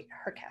operate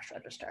her cash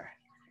register?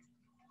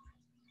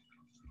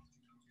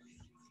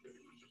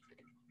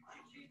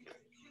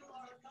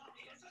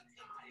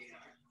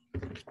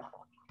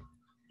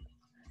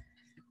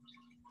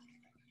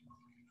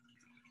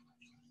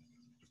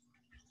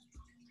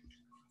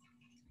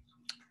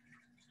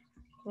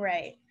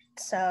 Right,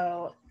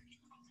 so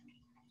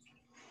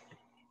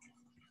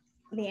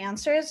the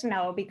answer is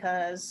no,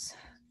 because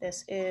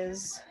this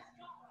is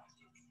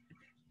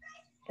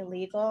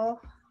illegal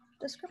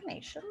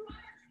discrimination.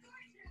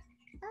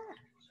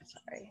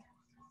 Sorry.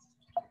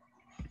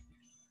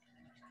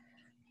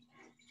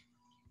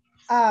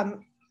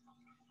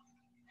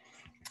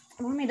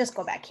 Let me just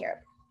go back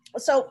here.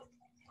 So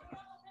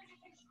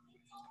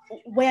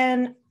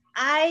when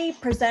I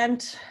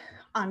present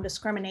on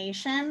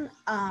discrimination,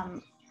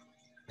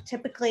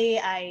 typically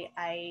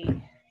I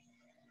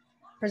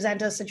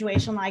present a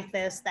situation like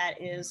this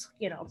that is,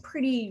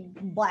 pretty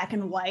black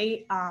and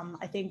white.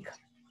 I think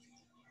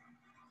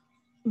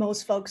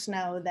most folks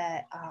know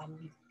that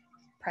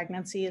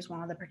pregnancy is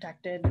one of the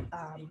protected,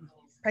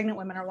 pregnant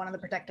women are one of the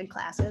protected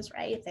classes,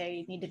 right?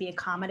 They need to be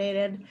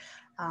accommodated.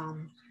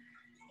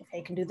 If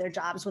they can do their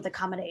jobs with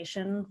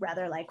accommodation,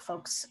 rather like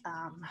folks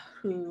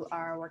who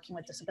are working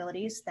with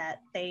disabilities,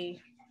 that they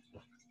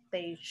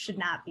should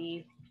not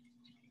be,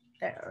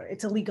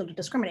 it's illegal to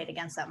discriminate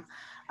against them.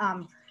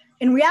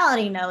 In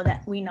reality,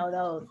 we know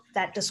though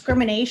that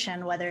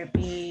discrimination, whether it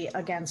be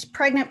against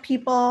pregnant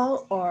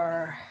people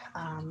or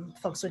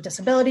folks with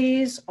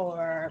disabilities,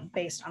 or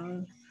based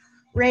on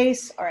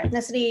race or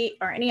ethnicity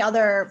or any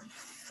other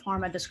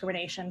form of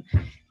discrimination,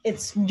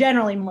 it's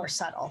generally more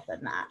subtle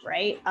than that,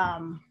 right?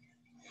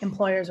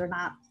 Employers are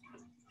not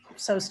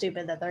so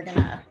stupid that they're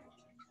gonna,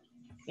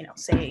 you know,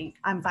 say,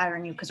 I'm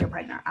firing you because you're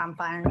pregnant. I'm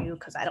firing you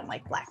because I don't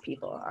like Black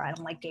people, or I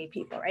don't like gay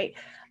people, right?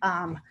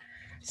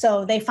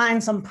 So they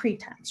find some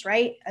pretense,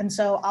 right? And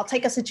so I'll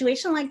take a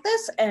situation like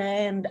this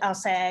and I'll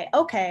say,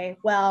 okay,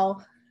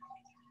 well,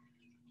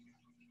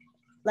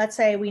 let's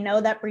say we know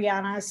that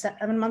Brianna is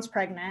 7 months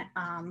pregnant,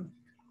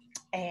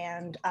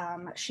 and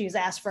she's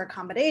asked for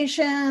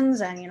accommodations,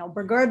 and, you know,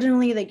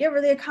 begrudgingly they give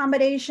her the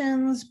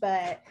accommodations,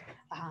 but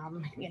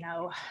you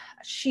know,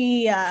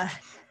 she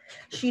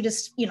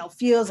just, you know,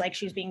 feels like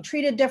she's being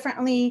treated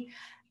differently.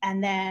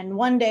 And then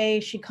one day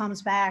she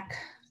comes back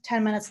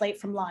 10 minutes late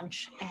from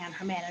lunch and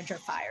her manager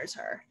fires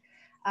her.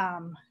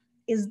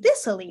 Is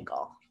this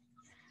illegal?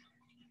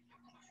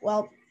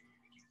 Well,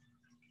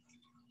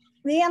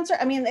 the answer,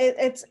 I mean,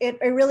 it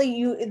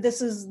really,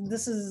 this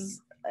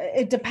is,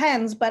 it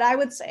depends, but I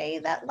would say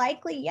that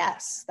likely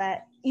yes,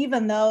 that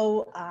even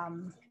though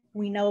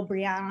we know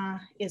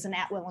Brianna is an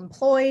at-will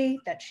employee,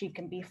 that she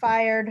can be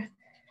fired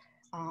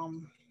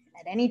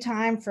at any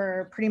time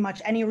for pretty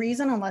much any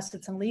reason, unless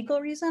it's a legal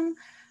reason.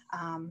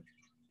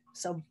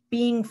 So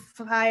being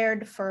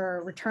fired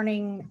for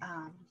returning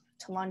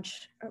to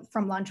lunch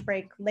from lunch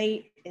break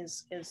late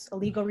is a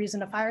legal reason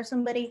to fire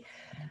somebody.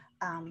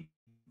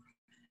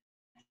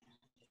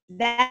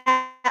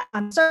 That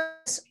on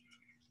surface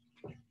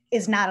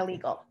is not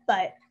illegal,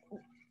 but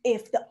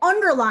if the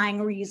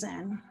underlying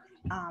reason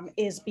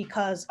is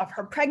because of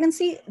her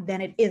pregnancy,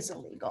 then it is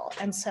illegal.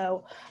 And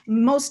so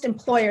most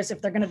employers,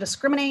 if they're going to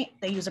discriminate,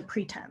 they use a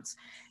pretense.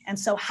 And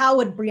so how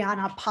would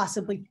Brianna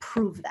possibly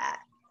prove that?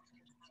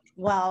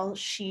 Well,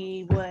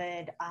 she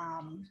would,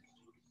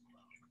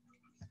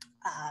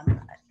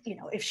 you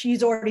know, if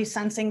she's already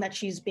sensing that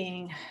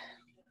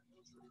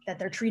that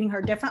they're treating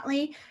her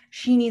differently,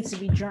 she needs to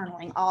be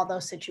journaling all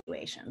those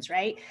situations,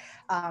 right?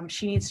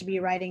 She needs to be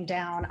writing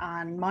down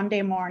on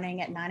Monday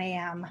morning at 9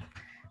 a.m.,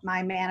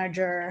 my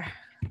manager,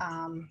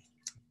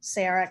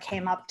 Sarah,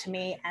 came up to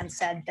me and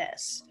said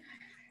this.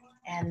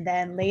 And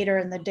then later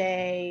in the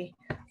day,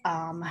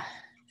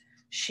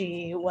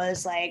 she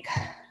was like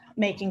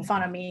making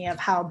fun of me of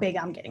how big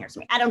I'm getting or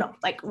something. I don't know,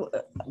 like,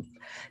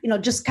 you know,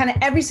 just kind of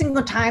every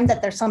single time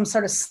that there's some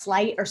sort of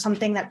slight or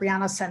something that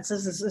Brianna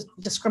senses is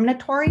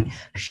discriminatory,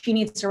 she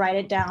needs to write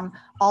it down,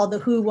 all the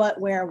who,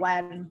 what, where,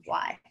 when,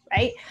 why,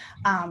 right?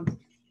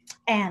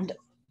 And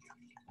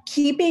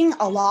keeping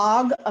a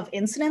log of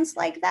incidents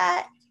like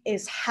that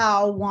is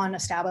how one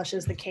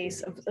establishes the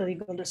case of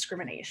illegal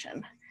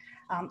discrimination.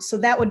 So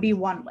that would be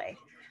one way.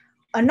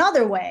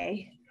 Another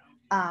way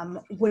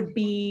would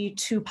be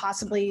to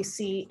possibly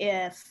see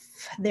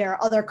if there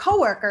are other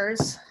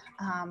coworkers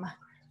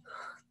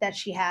that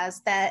she has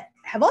that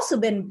have also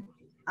been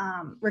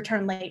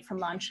returned late from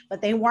lunch,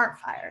 but they weren't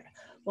fired.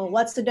 Well,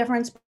 what's the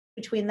difference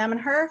between them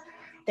and her?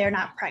 They're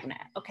not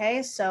pregnant,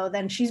 okay? So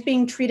then she's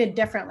being treated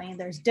differently.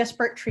 There's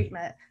disparate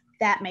treatment.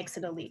 That makes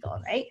it illegal,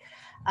 right?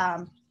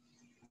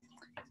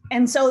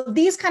 And so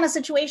these kind of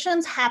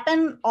situations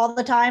happen all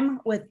the time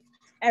with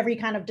every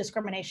kind of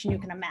discrimination you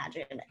can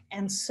imagine.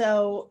 And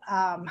so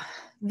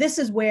this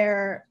is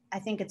where I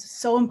think it's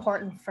so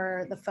important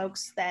for the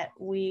folks that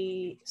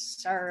we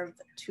serve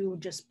to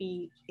just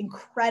be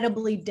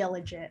incredibly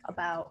diligent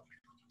about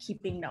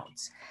keeping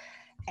notes.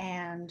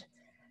 And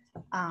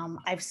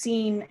I've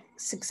seen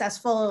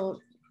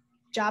successful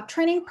job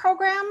training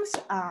programs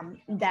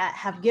that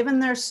have given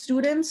their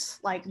students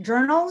like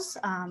journals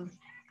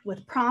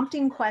with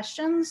prompting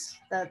questions,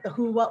 the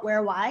who, what,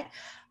 where, why,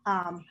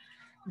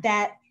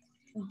 that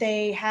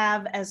they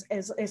have as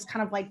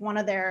kind of like one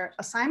of their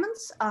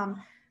assignments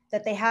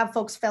that they have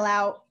folks fill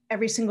out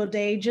every single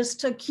day just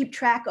to keep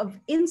track of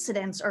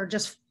incidents or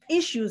just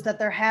issues that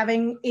they're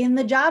having in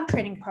the job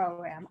training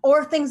program,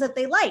 or things that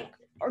they like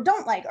or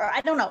don't like, or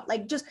I don't know,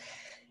 like just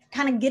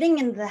kind of getting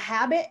into the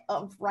habit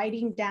of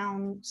writing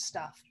down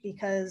stuff,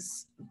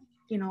 because,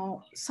 you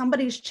know,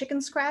 somebody's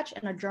chicken scratch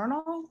in a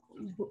journal,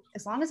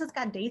 as long as it's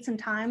got dates and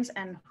times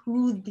and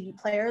who the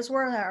players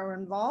were that were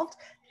involved,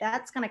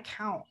 that's going to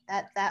count.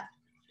 That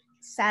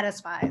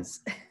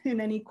satisfies in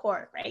any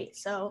court, right?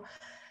 So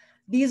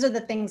these are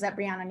the things that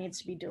Brianna needs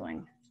to be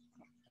doing.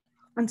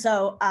 And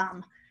so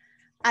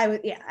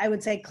I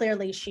would say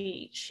clearly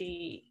she,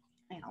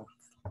 you know,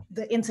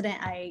 the incident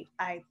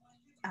I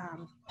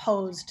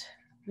posed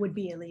would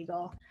be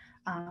illegal.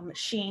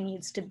 She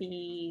needs to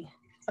be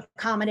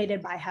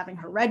accommodated by having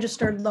her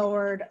registered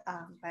lowered,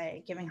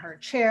 by giving her a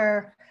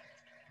chair.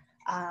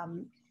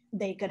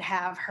 They could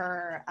have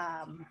her,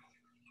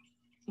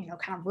 you know,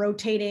 kind of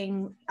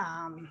rotating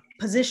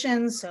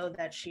positions so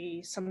that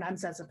she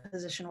sometimes has a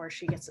position where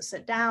she gets to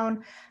sit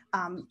down.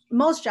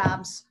 Most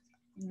jobs,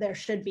 there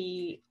should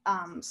be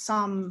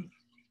some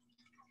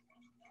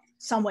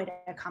way to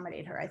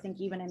accommodate her. I think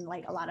even in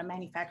like a lot of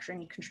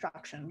manufacturing and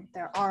construction,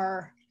 there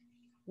are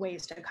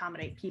ways to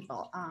accommodate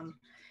people.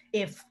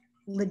 If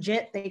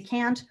legit they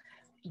can't,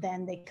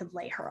 then they could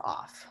lay her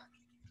off.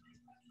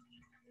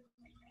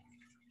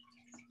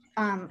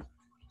 I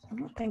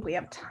don't think we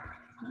have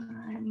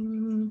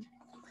time.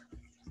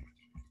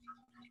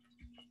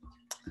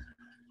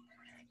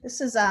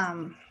 This is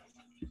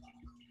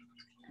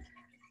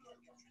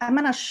I'm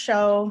going to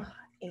show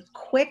a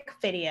quick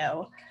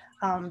video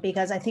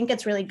because I think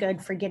it's really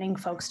good for getting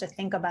folks to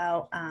think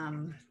about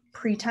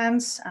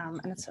pretense, and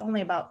it's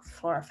only about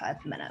 4 or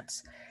 5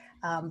 minutes,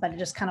 but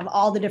just kind of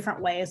all the different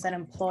ways that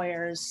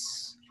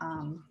employers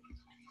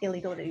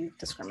illegally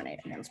discriminate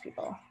against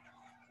people.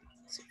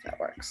 Let's see if that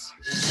works.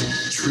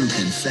 True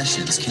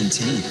Confessions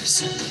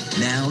continues.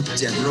 Now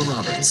Deborah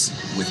Roberts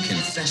with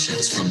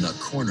Confessions from the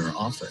Corner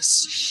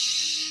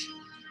Office.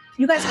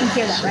 You guys can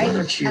hear that, right? Why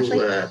don't you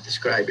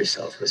describe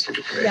yourself, Mr.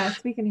 Dupree?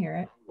 Yes, we can hear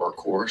it.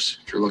 Workhorse.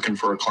 If you're looking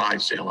for a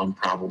Clydesdale, I'm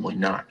probably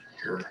not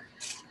your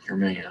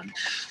man.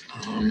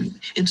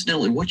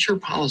 Incidentally, what's your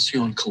policy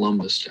on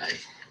Columbus Day?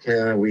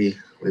 Yeah, we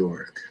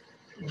work.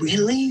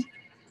 Really?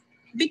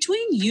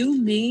 Between you,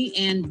 me,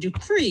 and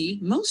Dupree,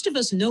 most of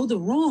us know the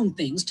wrong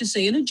things to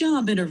say in a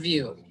job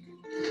interview.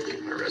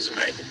 My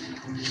resume.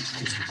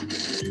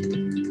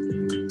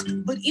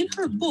 But in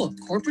her book,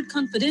 Corporate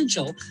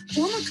Confidential,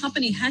 former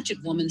company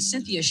hatchet woman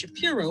Cynthia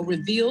Shapiro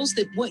reveals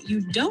that what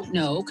you don't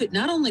know could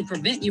not only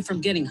prevent you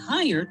from getting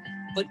hired,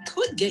 but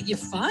could get you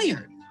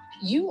fired.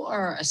 You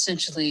are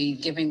essentially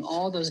giving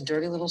all those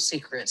dirty little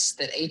secrets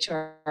that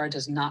HR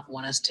does not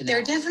want us to know.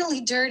 They're definitely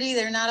dirty.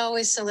 They're not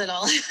always so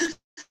little.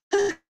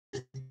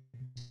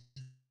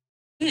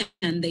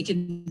 And they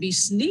can be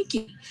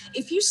sneaky.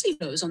 If you see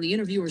those on the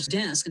interviewer's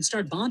desk and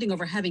start bonding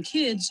over having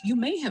kids, you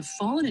may have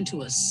fallen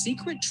into a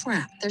secret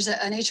trap. There's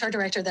an HR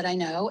director that I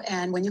know,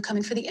 and when you come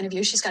in for the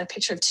interview, she's got a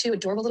picture of 2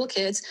 adorable little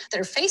kids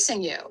that are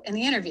facing you in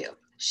the interview.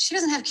 She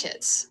doesn't have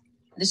kids.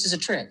 This is a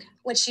trick.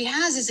 What she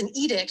has is an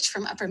edict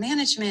from upper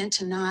management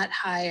to not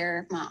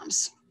hire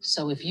moms.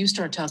 So if you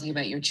start talking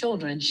about your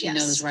children, she Yes.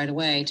 knows right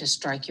away to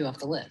strike you off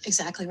the list.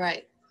 Exactly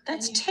right.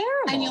 That's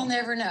terrible. And you'll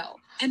never know.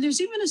 And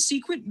there's even a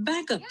secret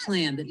backup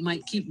plan that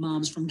might keep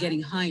moms from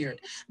getting hired.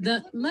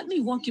 The let me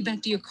walk you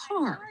back to your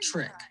car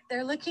trick.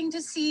 They're looking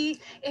to see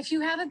if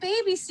you have a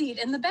baby seat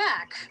in the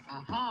back.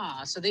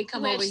 Aha, so they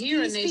come which over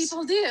here and these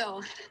people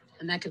do.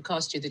 and that could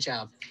cost you the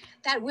job.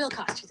 That will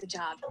cost you the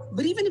job.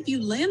 But even if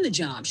you land the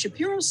job,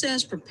 Shapiro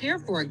says prepare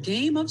for a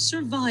game of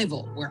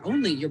survival where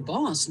only your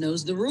boss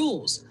knows the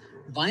rules.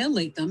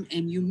 Violate them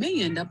and you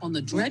may end up on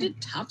the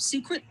dreaded top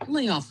secret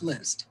layoff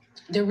list.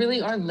 There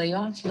really are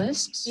layoff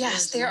lists?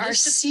 Yes, there are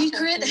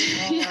secret,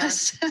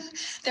 yes,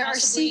 there are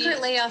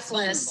secret layoff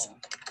lists.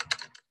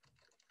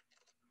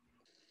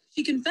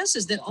 She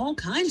confesses that all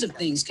kinds of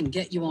things can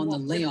get you on the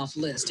layoff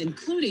list,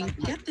 including,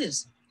 get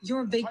this,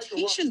 your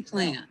vacation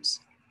plans.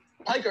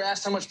 Hiker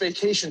asked how much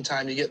vacation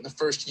time you get in the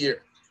first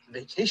year.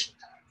 Vacation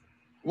time?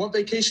 You want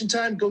vacation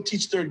time? Go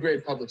teach 3rd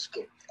grade public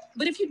school.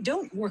 But if you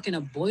don't work in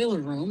a boiler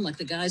room like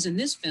the guys in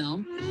this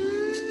film,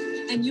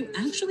 and you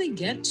actually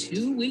get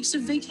 2 weeks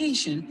of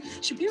vacation,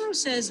 Shapiro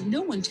says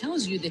no one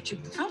tells you that you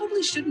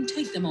probably shouldn't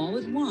take them all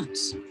at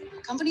once.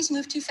 Companies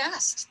move too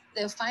fast.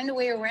 They'll find a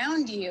way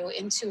around you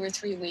in 2 or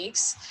 3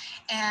 weeks,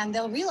 and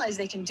they'll realize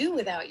they can do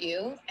without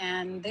you,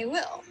 and they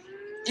will.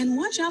 And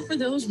watch out for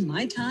those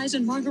Mai Tais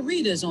and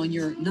margaritas on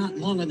your not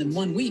longer than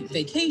 1 week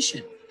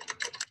vacation.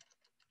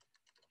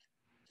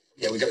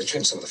 Yeah, we got to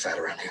trim some of the fat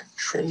around here.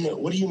 Trim?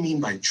 What do you mean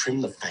by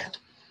trim the fat?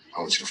 I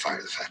want you to fire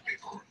the fat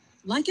people.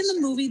 Like in the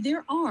movie,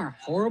 there are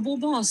horrible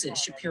bosses,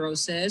 Shapiro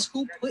says,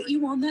 who put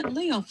you on that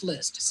layoff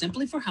list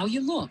simply for how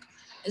you look,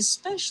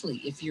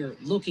 especially if you're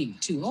looking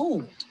too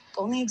old.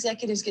 Only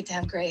executives get to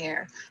have gray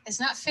hair.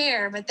 It's not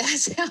fair, but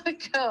that's how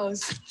it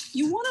goes.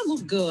 You want to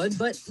look good,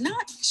 but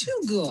not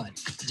too good.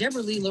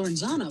 Deborah Lee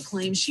Lorenzano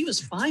claims she was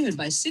fired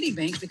by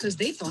Citibank because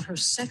they thought her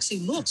sexy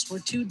looks were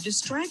too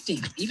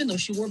distracting, even though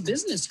she wore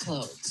business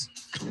clothes.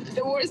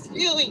 The worst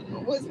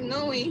feeling was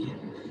knowing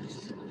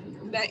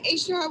that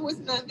HR was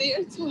not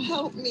there to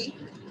help me,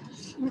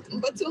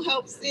 but to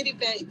help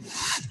Citibank.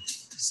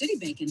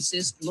 Citibank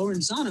insists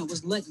Lorenzano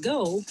was let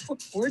go for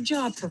poor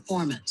job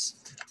performance.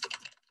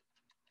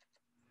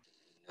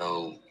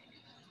 Know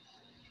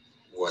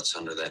what's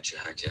under that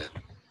jacket?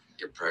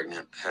 You're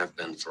pregnant, have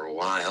been for a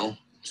while.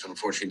 So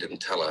unfortunately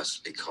didn't tell us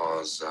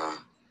because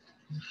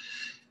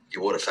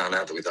you would have found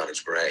out that we thought it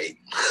was great.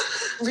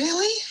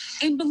 Really?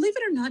 And believe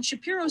it or not,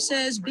 Shapiro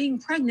says being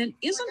pregnant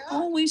isn't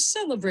always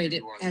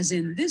celebrated, as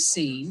in this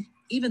scene,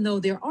 even though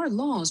there are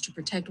laws to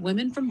protect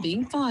women from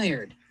being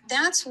fired.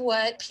 That's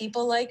what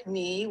people like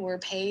me were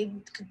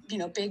paid,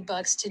 big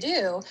bucks to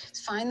do,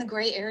 find the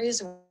gray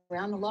areas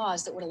around the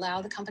laws that would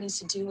allow the companies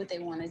to do what they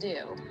want to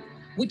do.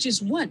 Which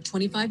is what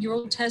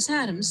 25-year-old Tess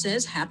Adams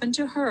says happened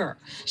to her.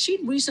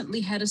 She'd recently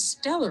had a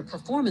stellar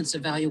performance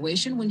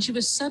evaluation when she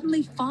was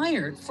suddenly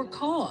fired for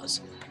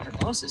cause. Her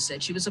bosses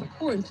said she was a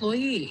poor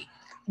employee.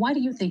 Why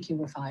do you think you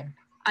were fired?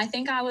 I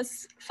think I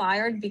was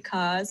fired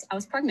because I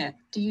was pregnant.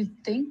 Do you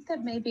think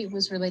that maybe it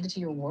was related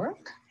to your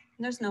work?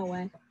 There's no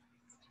way.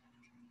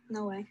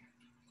 No way.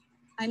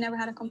 I never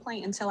had a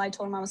complaint until I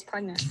told him I was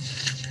pregnant.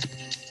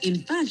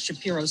 In fact,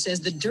 Shapiro says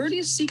the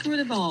dirtiest secret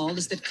of all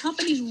is that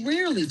companies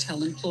rarely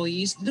tell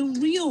employees the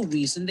real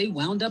reason they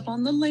wound up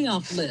on the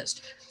layoff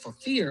list, for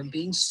fear of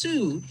being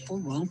sued for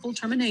wrongful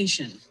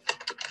termination.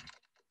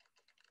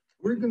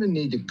 We're going to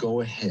need to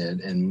go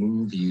ahead and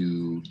move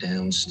you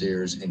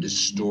downstairs into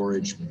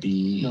storage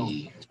B. No,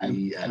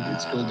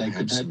 it's good. I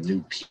have some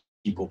new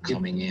people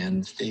coming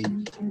in.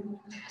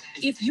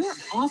 If your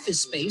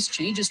office space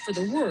changes for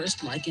the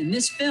worst, like in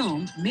this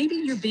film, maybe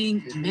you're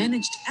being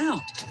managed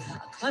out. A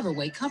clever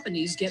way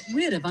companies get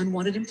rid of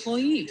unwanted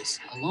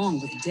employees,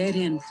 along with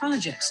dead-end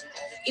projects.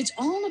 It's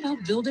all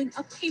about building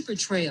a paper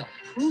trail,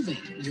 proving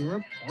you're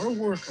a poor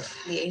worker.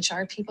 The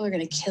HR people are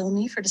going to kill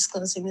me for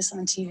disclosing this on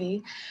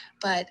TV,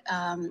 but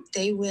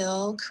they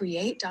will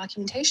create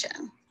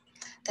documentation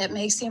that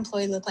makes the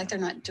employee look like they're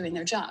not doing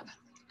their job.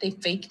 They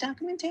fake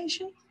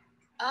documentation?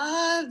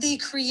 They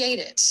create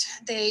it.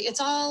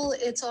 It's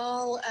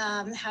all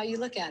how you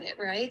look at it,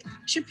 right?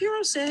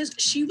 Shapiro says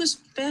she was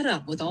fed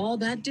up with all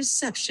that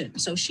deception,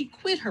 so she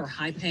quit her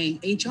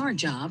high-paying HR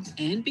job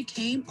and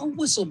became a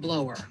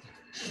whistleblower.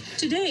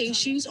 Today,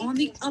 she's on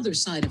the other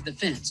side of the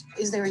fence.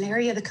 Is there an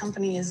area the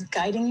company is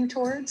guiding you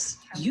towards?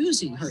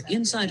 Using her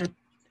insider.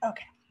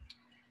 Okay.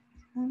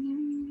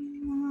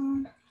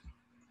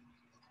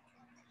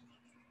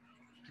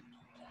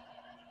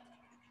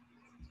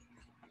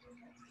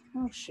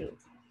 Oh, shoot.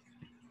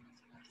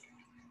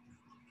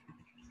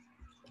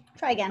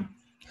 Try again.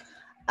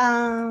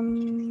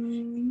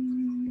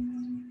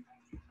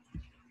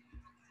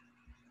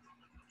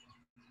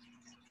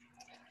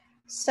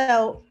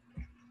 So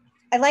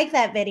I like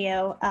that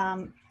video.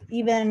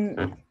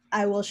 Even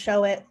I will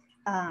show it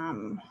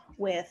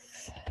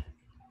with,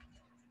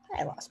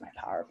 I lost my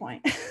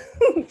PowerPoint,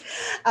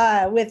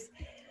 with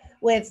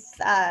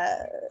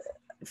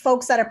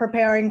folks that are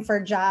preparing for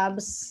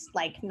jobs,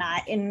 like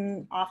not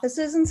in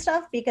offices and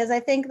stuff, because I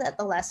think that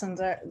the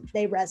lessons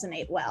they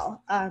resonate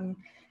well.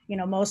 You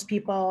know, most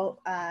people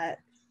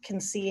can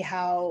see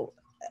how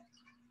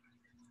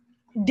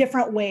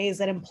different ways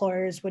that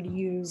employers would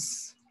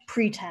use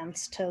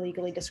pretense to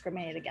legally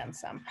discriminate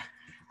against them.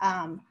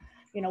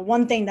 You know,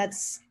 one thing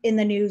that's in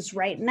the news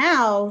right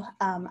now,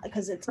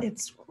 because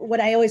it's what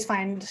I always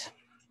find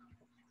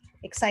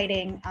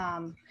exciting,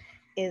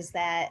 is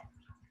that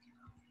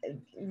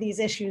these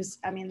issues,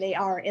 I mean, they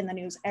are in the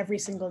news every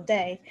single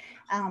day.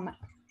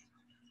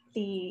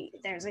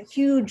 There's a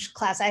huge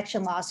class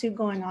action lawsuit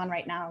going on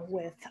right now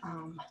with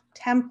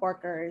temp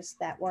workers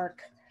that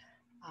work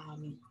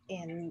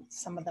in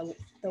some of the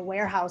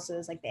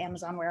warehouses, like the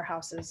Amazon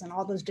warehouses and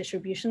all those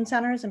distribution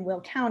centers in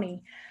Will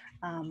County,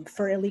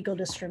 for illegal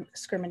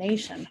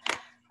discrimination.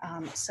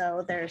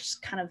 So there's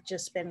kind of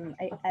just been,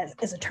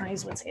 as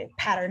attorneys would say, a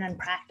pattern and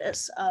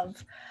practice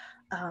of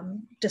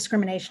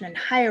discrimination in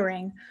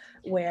hiring,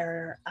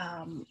 where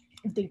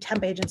the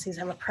temp agencies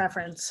have a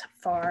preference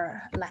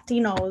for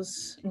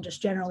Latinos and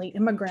just generally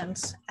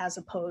immigrants as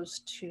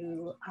opposed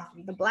to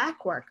the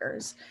Black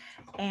workers.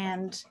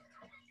 And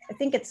I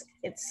think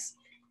it's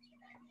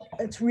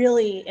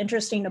really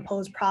interesting to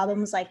pose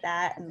problems like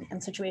that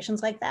and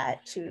situations like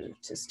that to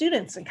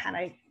students and kind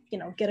of, you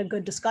know, get a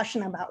good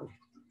discussion about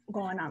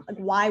going on. Like,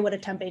 why would a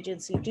temp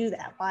agency do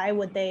that? Why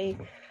would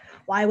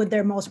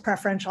their most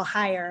preferential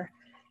hire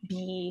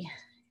be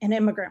an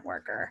immigrant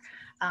worker?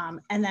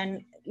 And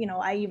then, you know,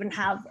 I even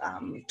have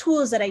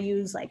tools that I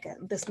use, like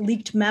this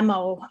leaked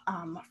memo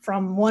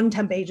from one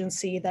temp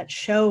agency that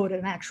showed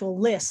an actual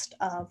list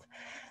of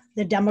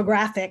the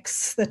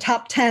demographics, the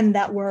top 10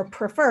 that were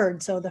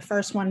preferred. So the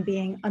first one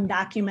being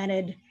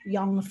undocumented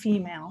young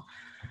female.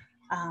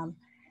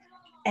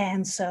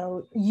 And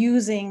so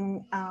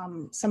using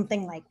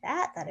something like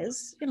that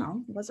is, you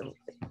know,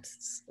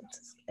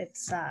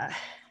 it's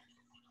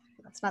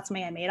not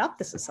something I made up.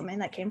 This is something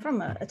that came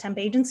from a temp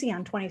agency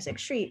on 26th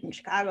Street in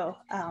Chicago.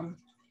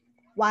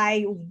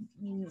 Why,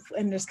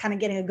 and just kind of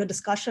getting a good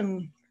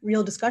discussion,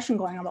 real discussion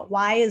going on about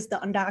why is the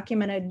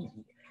undocumented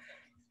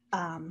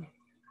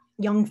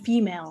young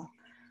female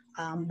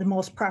the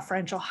most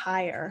preferential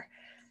hire.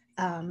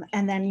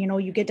 And then, you know,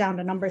 you get down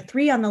to number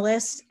 3 on the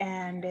list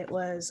and it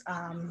was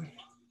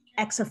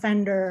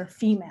ex-offender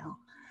female.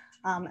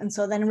 And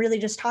so then really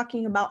just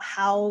talking about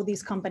how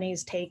these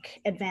companies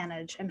take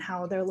advantage and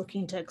how they're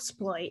looking to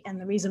exploit. And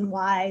the reason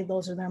why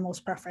those are their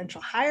most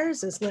preferential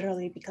hires is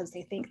literally because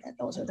they think that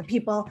those are the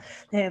people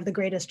that have the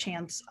greatest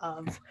chance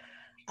of,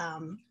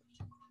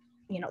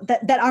 you know,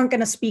 that aren't going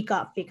to speak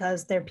up,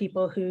 because they're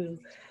people who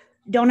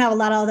don't have a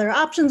lot of other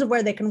options of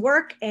where they can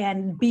work.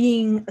 And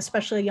being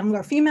especially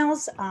younger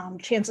females,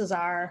 chances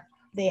are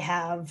they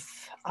have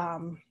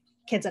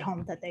kids at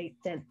home that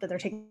they're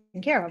taking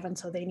care of, and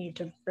so they need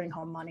to bring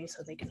home money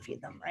so they can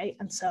feed them, right?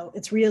 And so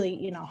it's really,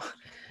 you know,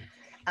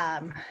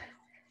 I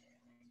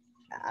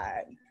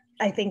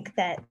think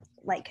that,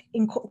 like,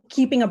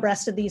 keeping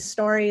abreast of these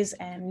stories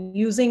and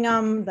using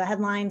the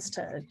headlines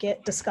to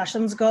get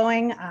discussions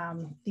going,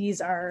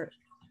 these are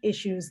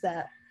issues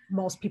that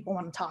most people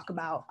want to talk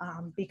about,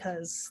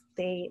 because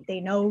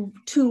they know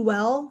too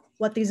well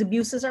what these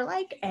abuses are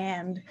like,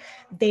 and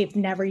they've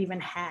never even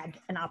had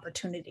an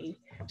opportunity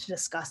to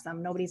discuss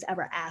them. Nobody's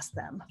ever asked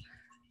them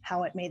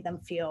how it made them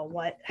feel,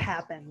 what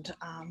happened.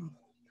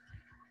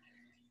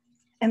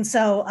 And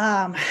so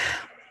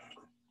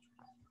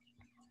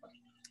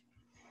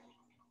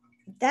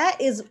that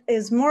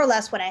is more or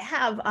less what I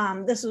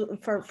have. This is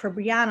for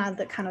Brianna,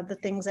 the kind of the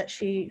things that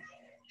she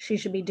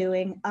should be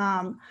doing.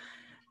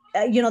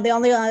 You know, the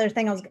only other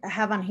thing I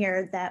have on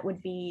here that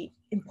would be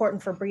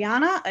important for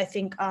Brianna, I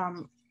think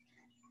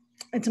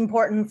it's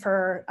important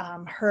for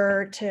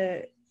her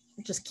to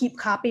just keep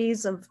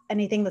copies of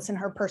anything that's in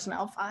her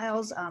personnel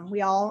files.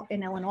 We all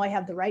in Illinois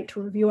have the right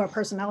to review our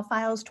personnel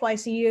files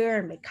twice a year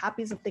and make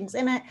copies of things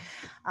in it.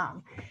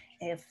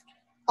 If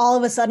all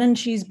of a sudden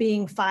she's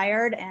being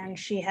fired and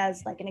she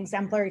has like an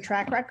exemplary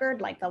track record,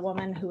 like the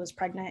woman who was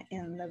pregnant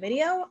in the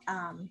video,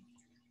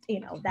 you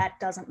know, that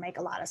doesn't make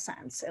a lot of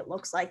sense. It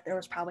looks like there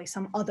was probably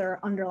some other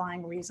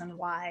underlying reason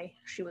why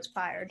she was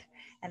fired.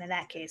 And in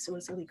that case, it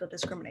was illegal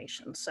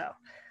discrimination. So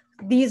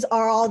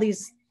all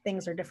these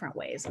things are different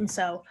ways. And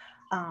so,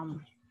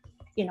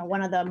 you know,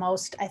 one of the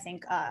most, I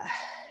think,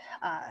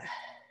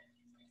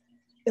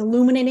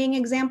 illuminating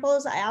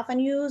examples I often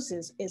use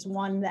is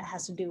one that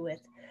has to do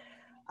with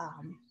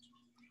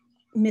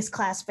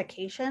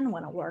misclassification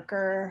when a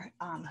worker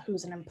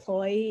who's an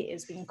employee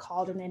is being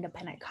called an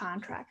independent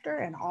contractor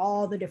and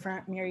all the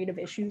different myriad of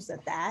issues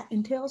that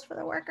entails for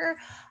the worker.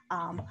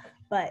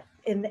 But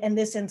in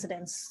this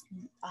incidence,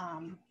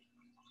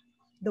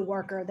 the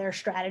worker, their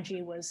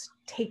strategy was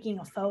taking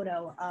a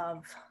photo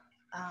of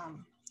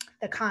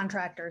the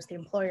contractor's, the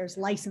employer's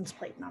license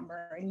plate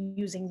number and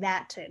using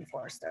that to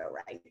enforce their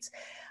rights.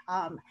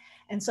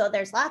 And so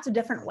there's lots of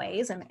different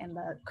ways, and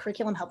the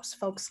curriculum helps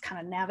folks kind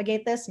of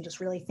navigate this and just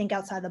really think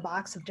outside the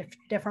box of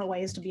different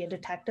ways to be a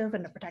detective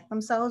and to protect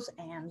themselves.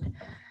 And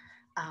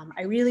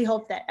I really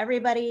hope that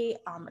everybody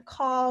on the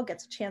call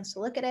gets a chance to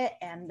look at it,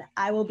 and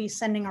I will be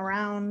sending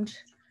around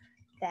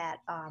that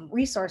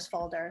resource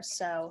folder.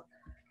 So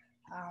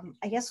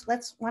I guess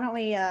why don't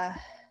we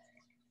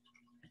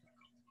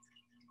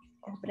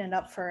open it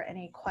up for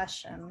any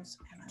questions,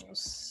 and I will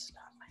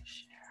stop my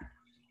share.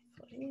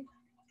 Please.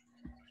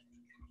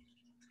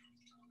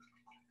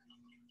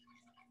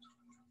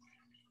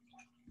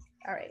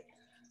 All right,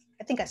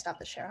 I think I stopped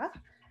the share,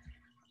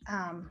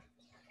 huh?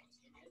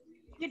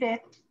 You did.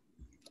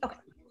 Okay,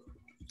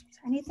 is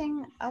there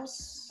anything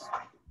else?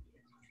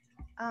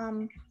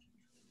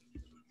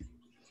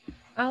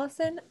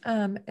 Allison,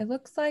 it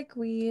looks like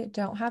we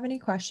don't have any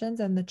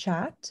questions in the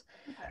chat.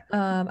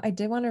 I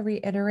did want to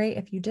reiterate,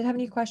 if you did have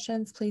any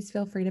questions, please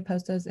feel free to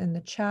post those in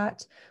the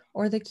chat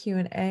or the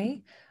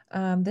Q&A.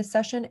 This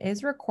session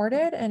is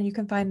recorded, and you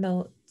can find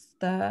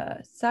the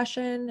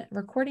session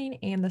recording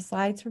and the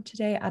slides from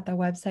today at the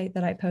website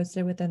that I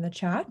posted within the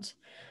chat.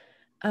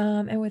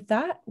 And with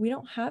that, we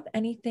don't have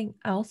anything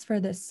else for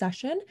this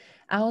session.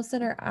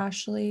 Allison or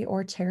Ashley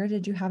or Tara,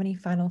 did you have any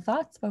final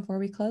thoughts before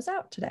we close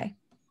out today?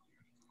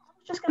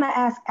 Just going to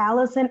ask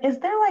Allison, is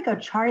there like a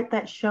chart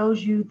that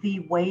shows you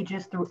the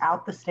wages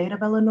throughout the state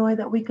of Illinois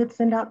that we could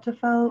send out to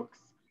folks?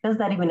 Does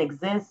that even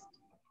exist?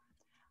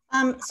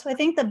 So I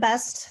think the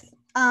best,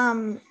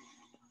 the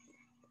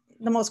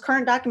most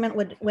current document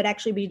would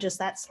actually be just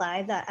that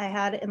slide that I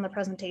had in the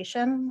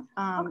presentation.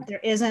 Okay.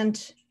 There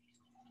isn't,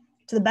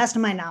 to the best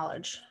of my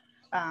knowledge,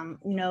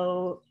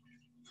 no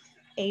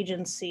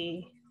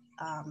agency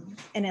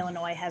in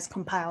Illinois has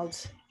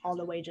compiled all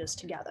the wages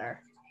together.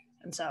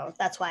 And so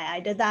that's why I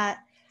did that.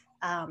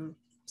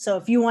 So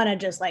if you want to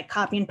just like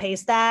copy and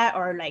paste that,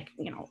 or like,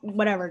 you know,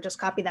 whatever, just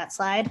copy that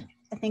slide.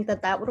 I think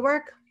that would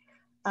work.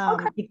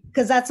 Okay.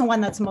 Because that's the one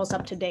that's most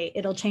up to date.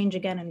 It'll change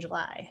again in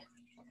July.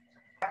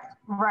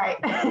 Right.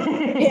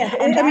 Yeah.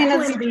 And I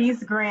mean,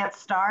 these grants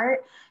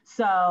start.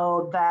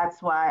 So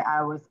that's why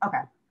I was,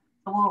 okay.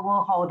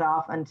 We'll hold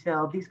off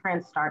until these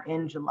grants start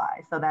in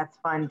July. So that's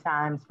fun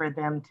times for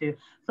them to,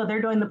 so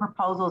they're doing the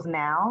proposals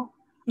now.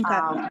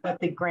 Okay. But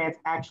the grants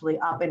actually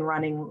up and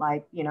running,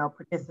 like, you know,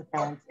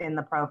 participants in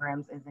the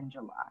programs is in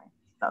July.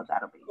 So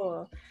that'll be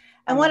cool.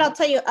 And what I'll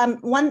tell you,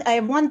 I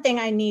have one thing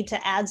I need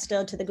to add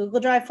still to the Google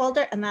Drive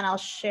folder, and then I'll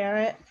share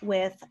it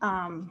with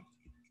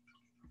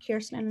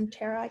Kirsten and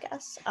Tara, I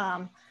guess.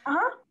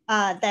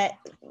 That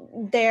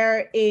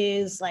there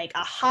is like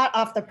a hot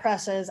off the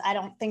presses, I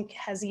don't think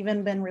has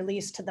even been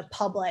released to the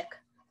public,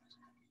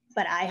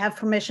 but I have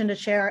permission to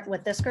share it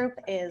with this group,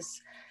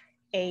 is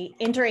a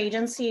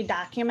interagency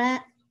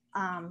document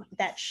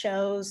that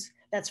shows,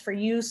 that's for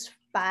use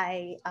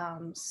by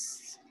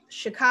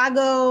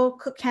Chicago,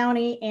 Cook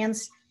County, and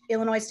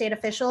Illinois state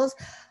officials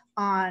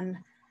on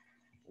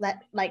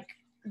that, like,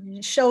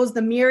 shows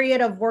the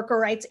myriad of worker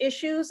rights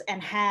issues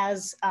and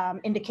has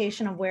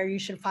indication of where you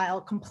should file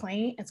a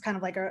complaint. It's kind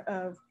of like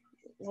a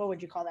what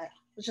would you call that?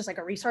 It's just like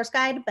a resource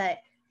guide, but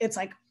it's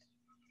like,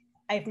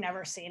 I've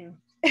never seen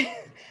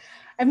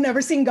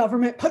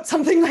government put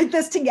something like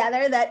this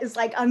together that is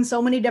like on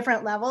so many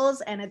different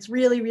levels. And it's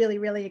really, really,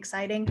 really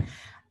exciting.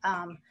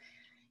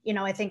 You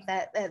know, I think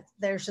that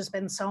there's just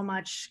been so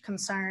much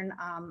concern,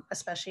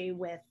 especially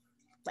with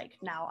like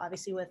now,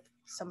 obviously with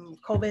some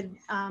COVID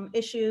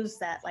issues,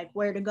 that like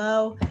where to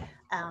go.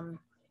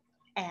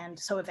 And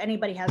so if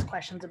anybody has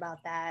questions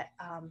about that,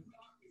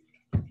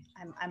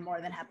 I'm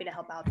more than happy to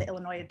help out. The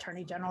Illinois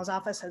Attorney General's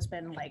office has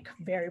been like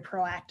very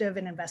proactive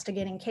in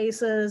investigating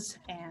cases,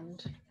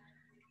 and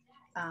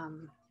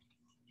and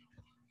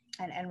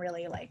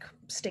really like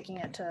sticking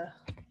it to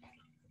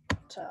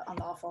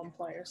unlawful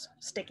employers,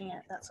 sticking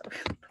it.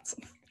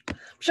 I'm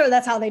sure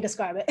that's how they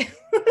describe it.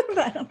 But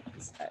I don't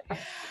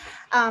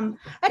know.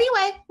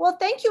 Anyway, well,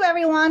 thank you,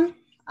 everyone.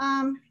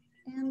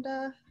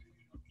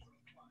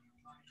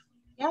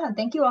 Yeah,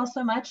 thank you all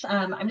so much.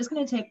 I'm just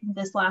going to take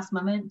this last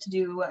moment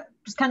to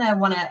just kind of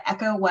want to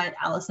echo what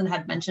Allison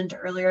had mentioned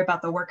earlier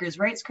about the workers'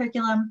 rights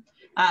curriculum.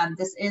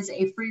 This is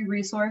a free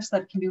resource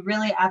that can be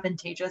really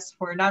advantageous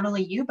for not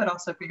only you, but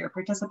also for your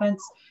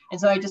participants.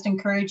 And so I just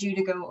encourage you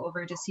to go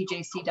over to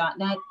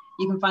cjc.net.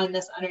 You can find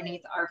this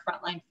underneath our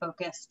Frontline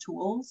Focus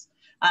tools,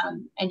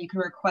 and you can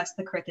request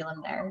the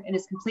curriculum there. It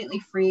is completely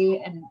free,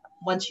 and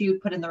once you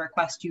put in the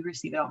request, you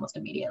receive it almost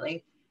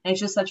immediately. And it's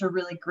just such a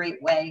really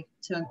great way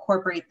to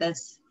incorporate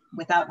this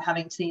without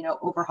having to,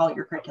 overhaul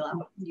your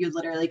curriculum. You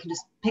literally can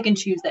just pick and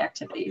choose the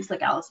activities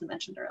like Allison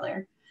mentioned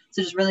earlier.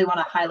 So just really want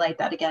to highlight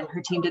that again.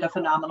 Her team did a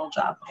phenomenal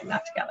job putting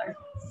that together.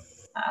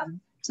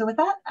 So with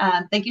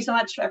that, thank you so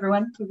much,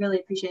 everyone. We really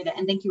appreciate it.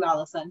 And thank you,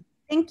 Allison.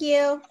 Thank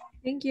you.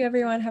 Thank you,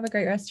 everyone. Have a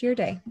great rest of your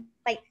day.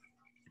 Bye.